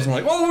opposite. He wasn't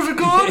like, oh, was it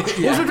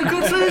good? Was it a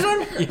good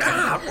season?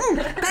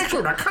 Thanks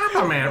for the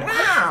compliment.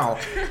 Wow.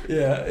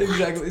 Yeah,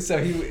 exactly. So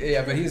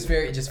but he was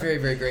very,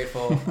 very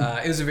grateful.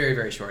 It was a very,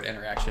 very short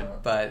interaction.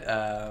 But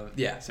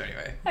so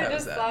anyway. I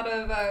just thought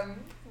of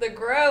the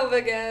Grove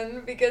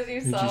again because you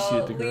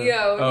saw Leo.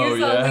 Leo. You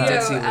saw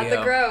Leo at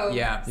the Grove.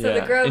 Yeah. So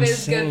the Grove Insane.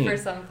 is good for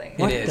something.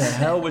 What the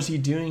hell was he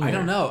doing here? I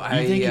don't know.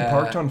 You think he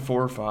parked on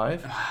 4 or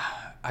 5?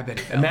 I bet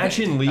he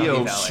Imagine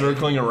Leo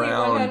circling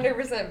around.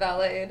 100%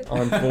 valeted.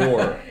 On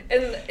 4.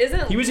 And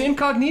isn't he was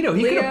incognito.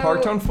 He could have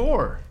parked on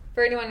 4.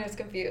 For anyone who's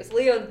confused,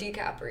 Leo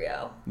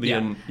DiCaprio.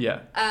 Yeah.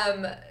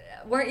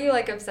 Weren't you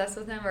like obsessed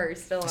with him, or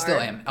still are? Still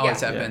am. Always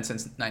have been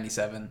since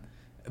 '97.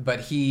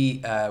 But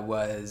he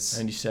was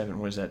 97.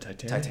 Was that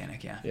Titanic?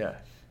 Titanic, yeah.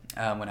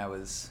 Yeah. When I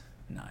was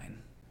 9.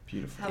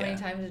 Beautiful. How many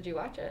times did you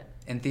watch it?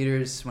 In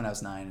theaters when I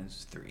was 9, it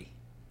was 3.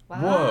 Wow.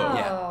 Whoa.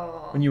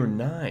 Yeah. When you were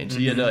 9, so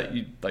you had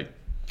you like,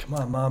 come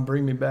on, Mom,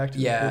 bring me back to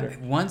the theater.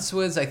 Once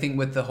was I think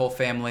with the whole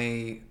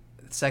family.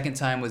 The second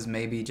time was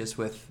maybe just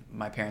with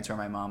my parents or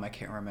my mom. I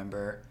can't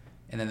remember.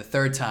 And then the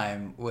third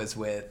time was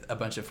with a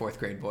bunch of 4th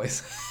grade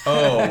boys.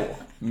 Oh,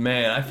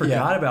 man. I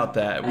forgot about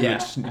that. We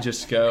would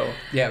just go.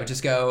 Yeah, we'd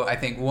just go. I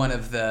think one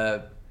of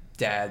the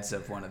dads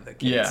of one of the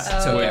kids. Yeah.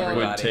 So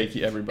everybody would take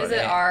everybody.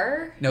 Is it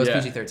R? No, it's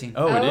PG-13.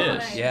 Oh, it is?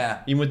 Nice.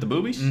 Yeah. Even with the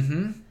boobies?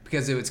 Mm-hmm.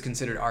 Because it was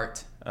considered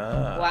art.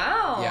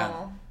 Wow.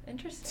 Yeah.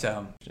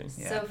 Interesting.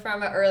 So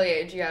from an early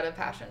age, you had a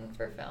passion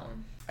for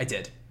film. I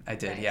did,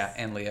 nice. Yeah.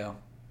 And Leo.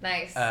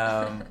 Nice.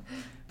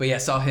 But yeah,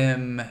 saw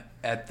him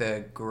at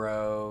the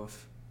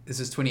Grove. This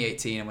was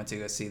 2018. I went to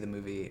go see the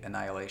movie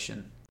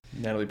Annihilation.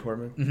 Natalie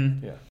Portman?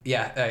 Mm-hmm.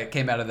 Yeah. Yeah, I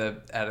came out of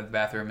the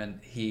bathroom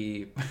and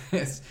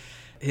his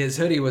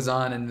hoodie was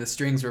on and the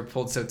strings were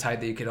pulled so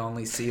tight that you could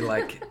only see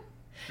like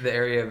the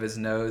area of his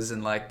nose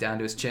and like down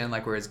to his chin,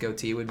 like where his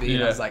goatee would be. Yeah.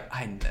 And I was like,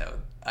 I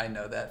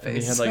know that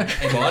face. And he had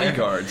like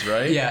bodyguards,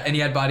 right? Yeah, and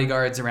he had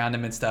bodyguards around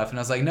him and stuff. And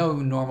I was like, no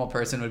normal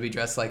person would be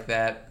dressed like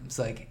that. It's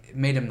like, it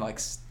made him like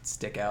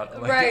stick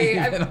out like,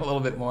 even a little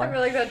bit more. I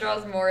feel like that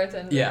draws more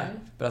attention. Yeah,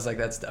 but I was like,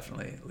 that's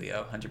definitely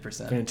Leo,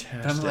 100%.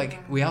 Fantastic. But I'm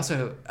like, we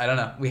also, I don't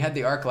know, we had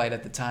the ArcLight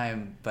at the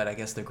time, but I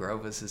guess the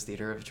Grove was his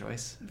theater of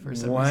choice for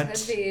some reason.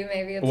 Could be.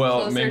 Maybe it's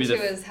closer to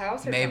his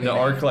house or something. The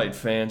ArcLight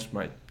fans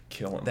might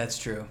kill him. That's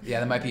true. Yeah,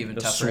 that might be even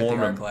tougher at the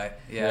ArcLight.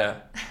 Yeah.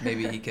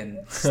 Maybe he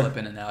can slip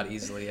in and out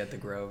easily at the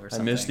Grove or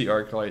something. I miss the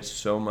ArcLight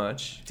so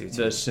much. It's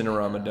a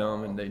Cinerama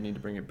Dome, and they need to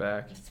bring it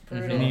back. It's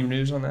brutal. Any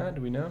news on that?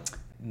 Do we know?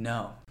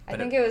 No. I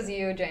think it was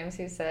you, James,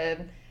 who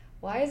said,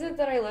 why is it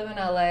that I live in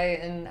LA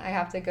and I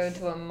have to go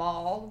to a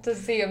mall to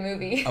see a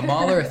movie? A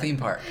mall or a theme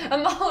park? A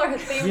mall or a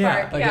theme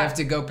park, Like I have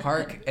to go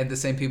park at the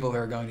same people who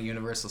are going to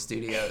Universal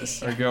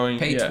Studios. Are going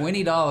pay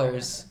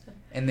 $20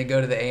 and then go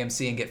to the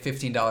AMC and get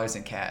 $15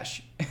 in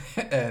cash.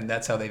 And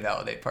that's how they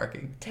validate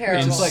parking.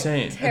 Terrible. Which is like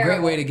Insane. a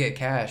great way to get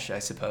cash, I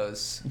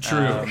suppose.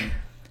 True.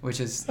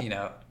 Which is,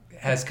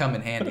 has come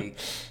in handy.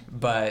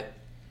 But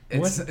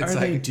it's what are like,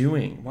 they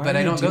doing? Why but are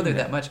I don't they go there doing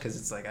that much because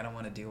it's like I don't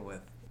want to deal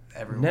with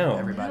everybody.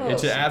 No.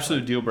 It's an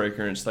absolute deal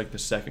breaker, and it's like the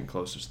second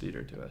closest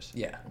theater to us.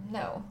 Yeah.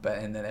 No.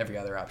 And then every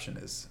other option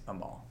is a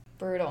mall.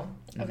 Brutal.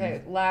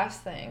 Okay,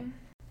 last thing.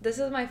 This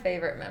is my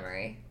favorite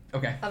memory.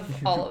 Okay.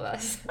 Of all of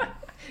us.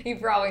 You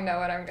probably know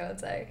what I'm going to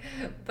say.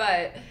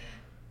 But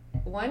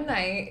one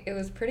night, it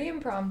was pretty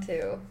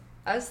impromptu.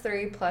 Us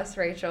 3 plus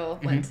Rachel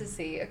went to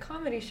see a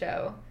comedy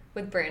show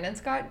with Brandon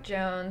Scott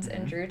Jones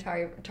and Drew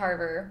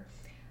Tarver.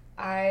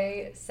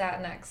 I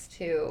sat next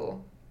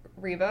to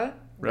Reba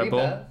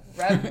McEntire.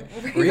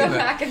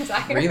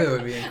 Reba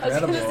would be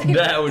incredible.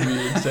 That would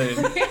be insane.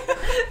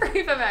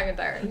 Reba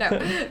McEntire. No.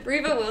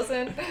 Reba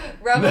Wilson.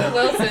 Rebel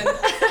Wilson.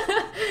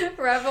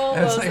 Rebel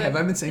Wilson. Like, have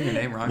I been saying your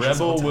name wrong?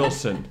 Rebel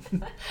Wilson.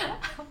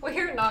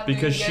 We're not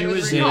because doing she good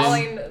was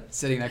recalling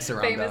sitting next to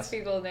Ram famous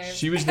people's names.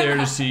 She was there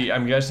to see,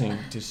 I'm guessing,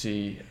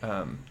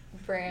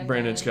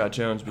 Brandon Scott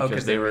Jones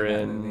because they were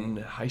in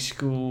high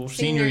school,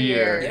 senior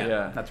year.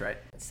 Yeah, that's right.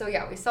 So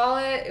yeah, we saw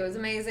it. It was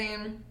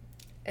amazing.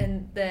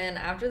 And then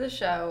after the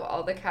show,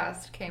 all the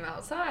cast came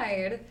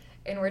outside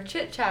and were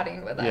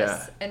chit-chatting with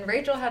us. And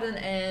Rachel had an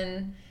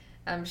in.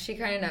 She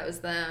kind of knows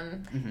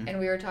them. And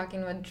we were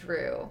talking with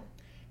Drew.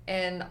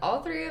 And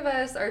all 3 of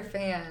us are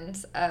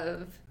fans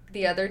of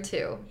the other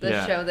 2,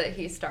 the show that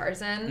he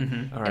stars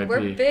in. And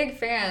we're big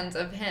fans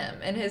of him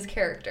and his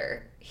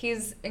character.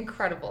 He's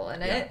incredible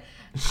in it.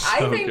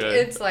 I think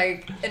it's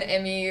like an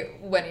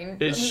Emmy-winning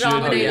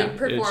nominated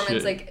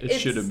performance. It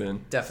should have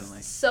been.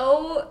 Definitely.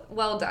 So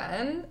well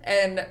done,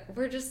 and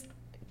we're just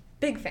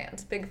big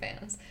fans.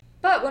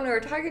 But when we were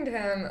talking to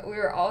him, we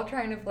were all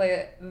trying to play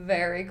it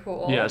very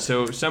cool. Yeah,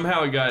 so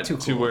somehow it got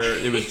to where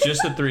it was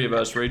just the 3 of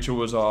us. Rachel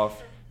was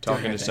off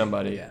talking to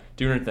somebody,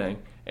 doing her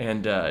thing,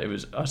 and it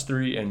was us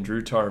 3 and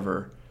Drew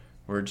Tarver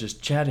were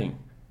just chatting,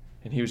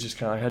 and he was just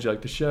kind of like, how'd you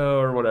like the show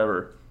or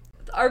whatever.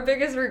 Our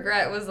biggest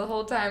regret was the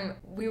whole time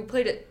we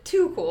played it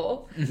too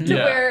cool to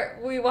where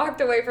we walked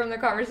away from the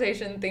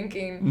conversation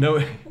thinking,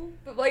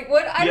 like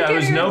what? It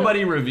was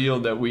nobody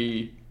revealed that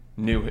we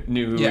knew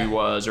who he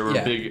was or were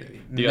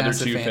big the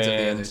Massive other 2 fans.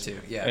 Of the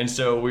other 2. Yeah. And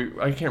so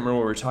I can't remember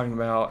what we were talking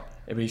about,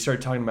 but he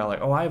started talking about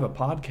like, oh, I have a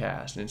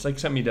podcast, and it's like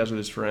something he does with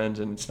his friends,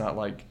 and it's not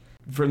like,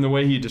 from the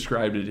way he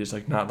described it, it's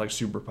like not like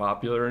super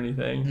popular or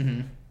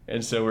anything.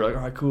 And so we're like,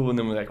 all right, cool. And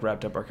then we like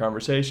wrapped up our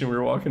conversation. We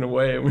were walking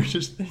away, and we're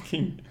just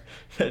thinking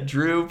that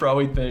Drew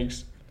probably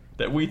thinks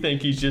that we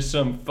think he's just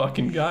some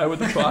fucking guy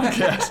with a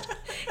podcast.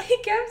 He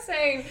kept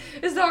saying,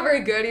 it's not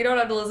very good, you don't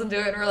have to listen to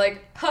it. And we're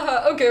like,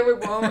 haha, okay, we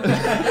won't.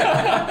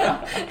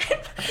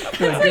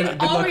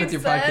 Good luck with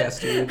your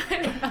podcast, dude.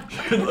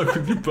 Good luck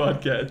with your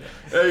podcast.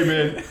 Hey,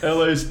 man,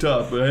 LA's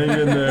tough, but hang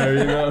in there,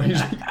 you know?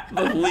 He's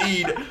the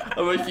lead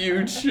of a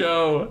huge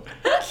show,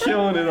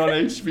 killing it on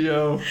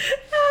HBO.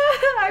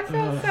 I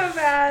felt so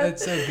bad.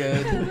 That's so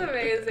good. That's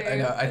amazing. I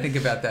know. I think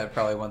about that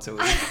probably once a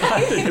week.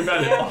 I think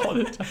about it all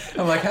the time.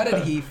 I'm like, how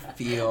did he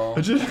feel?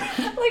 Like,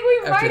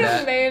 we might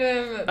have made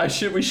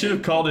him We should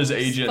have called his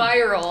agent.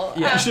 spiral.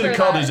 Yeah, we should have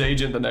called his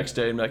agent the next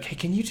day and be like, hey,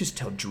 can you just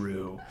tell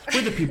Drew?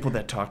 We're the people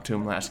that talked to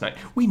him last night.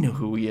 We know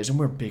who he is, and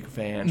we're big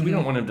fans. We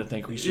don't want him to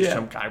think he's just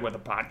some guy with a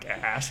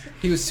podcast.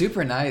 He was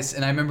super nice,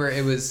 and I remember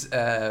it was...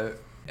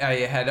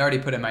 I had already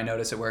put in my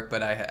notice at work,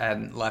 but I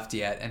hadn't left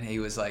yet, and he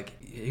was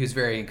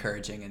very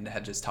encouraging and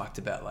had just talked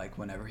about like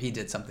whenever he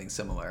did something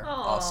similar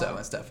also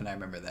and stuff, and I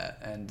remember that.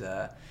 And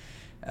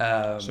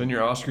so in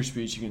your Oscar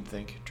speech, you can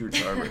thank Drew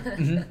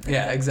Tarver.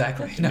 Yeah,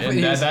 exactly. No,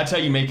 and that's how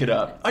you make it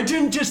up. I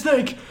didn't just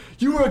think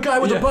you were a guy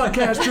with a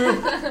podcast,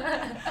 Drew.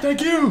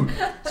 Thank you.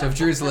 So if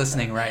Drew's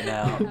listening right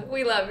now,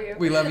 we love you.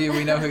 We love you.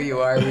 We know who you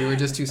are. We were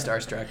just too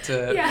starstruck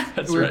to. Yeah,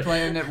 we were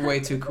playing it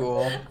way too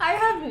cool. I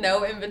have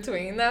no in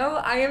between though.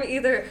 I am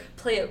either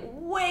play it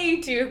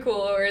way too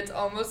cool or it's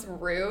almost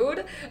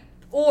rude.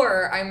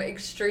 Or I'm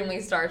extremely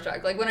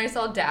starstruck. Like when I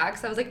saw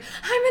Dax, I was like,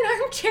 I'm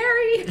an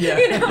armcherry. Yeah.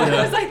 You know, Yeah.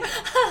 I was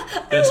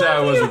like, that's how I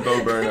was with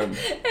Bo Burnham.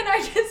 And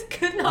I just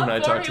could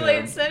not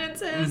formulate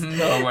sentences.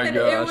 Oh my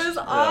gosh. It was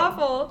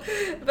awful.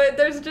 But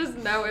there's just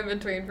no in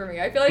between for me.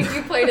 I feel like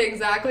you played it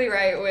exactly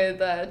right with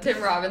Tim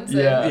Robinson.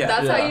 Yeah.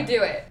 That's how you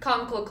do it.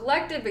 Calm, cool,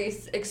 collected, but you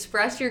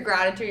express your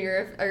gratitude.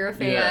 You're a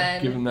fan. Yeah,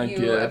 give them that you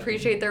gift.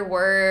 appreciate their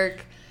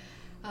work.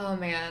 Oh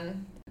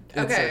man.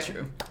 That's okay. so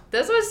true.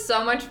 This was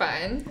so much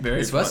fun.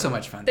 This was so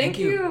much fun. Thank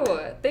you.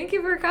 Thank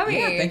you for coming.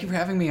 Yeah, thank you for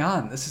having me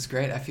on. This is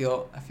great. I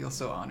feel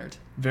so honored.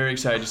 Very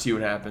excited to see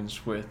what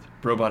happens with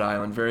Brobot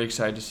Island. Very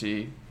excited to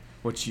see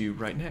what you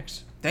write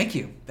next. Thank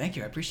you. I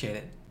appreciate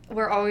it.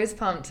 We're always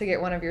pumped to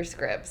get one of your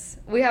scripts.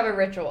 We have a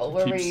ritual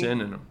where Keep we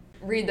sending them.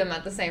 read them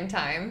at the same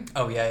time.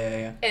 Oh,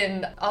 yeah.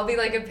 And I'll be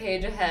like a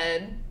page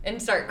ahead and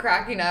start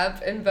cracking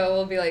up, and Beau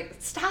will be like,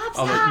 stop.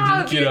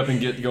 I'll get up and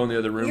go in the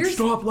other room.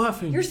 Stop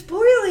laughing. You're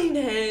spoiling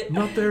it.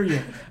 Not there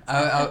yet.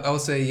 I'll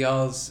say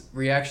y'all's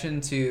reaction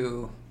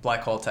to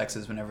Black Hole,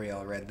 Texas, whenever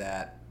y'all read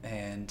that.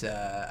 And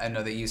I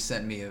know that you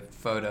sent me a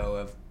photo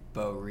of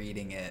Beau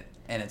reading it,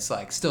 and it's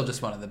like still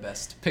just one of the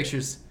best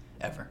pictures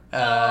ever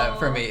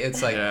for me.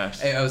 It's like,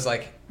 yes. I was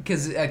like,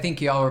 because I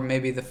think y'all were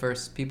maybe the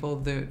first people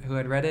who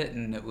had read it,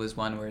 and it was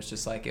one where it's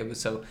just like, it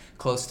was so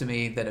close to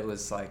me that it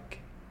was like,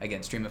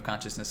 again, stream of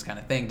consciousness kind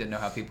of thing. Didn't know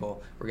how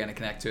people were going to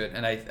connect to it,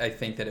 and I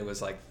think that it was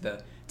like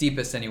the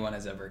deepest anyone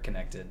has ever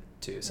connected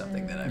to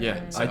something that I've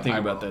written. So I think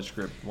about that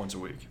script once a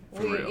week.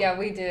 For real. Yeah,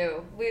 we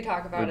do. We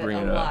talk about it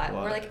a lot.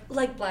 We're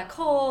like Black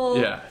Hole.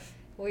 Yeah.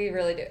 We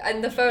really do.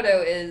 And the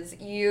photo is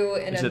you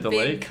in a big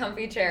lake?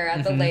 comfy chair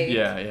at the lake.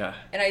 Yeah.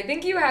 And I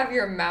think you have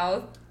your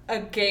mouth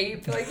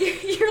agape. Like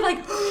you're like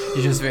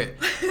you're just very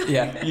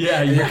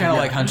you're kind of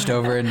like hunched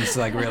over and just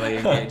like really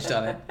engaged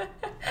on it.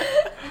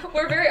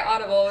 We're very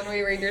audible when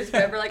we read your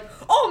script. We're like,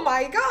 oh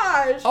my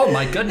gosh. Oh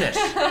my goodness.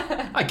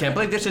 I can't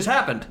believe this has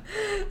happened.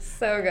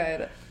 So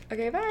good.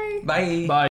 Okay, bye. Bye. Bye.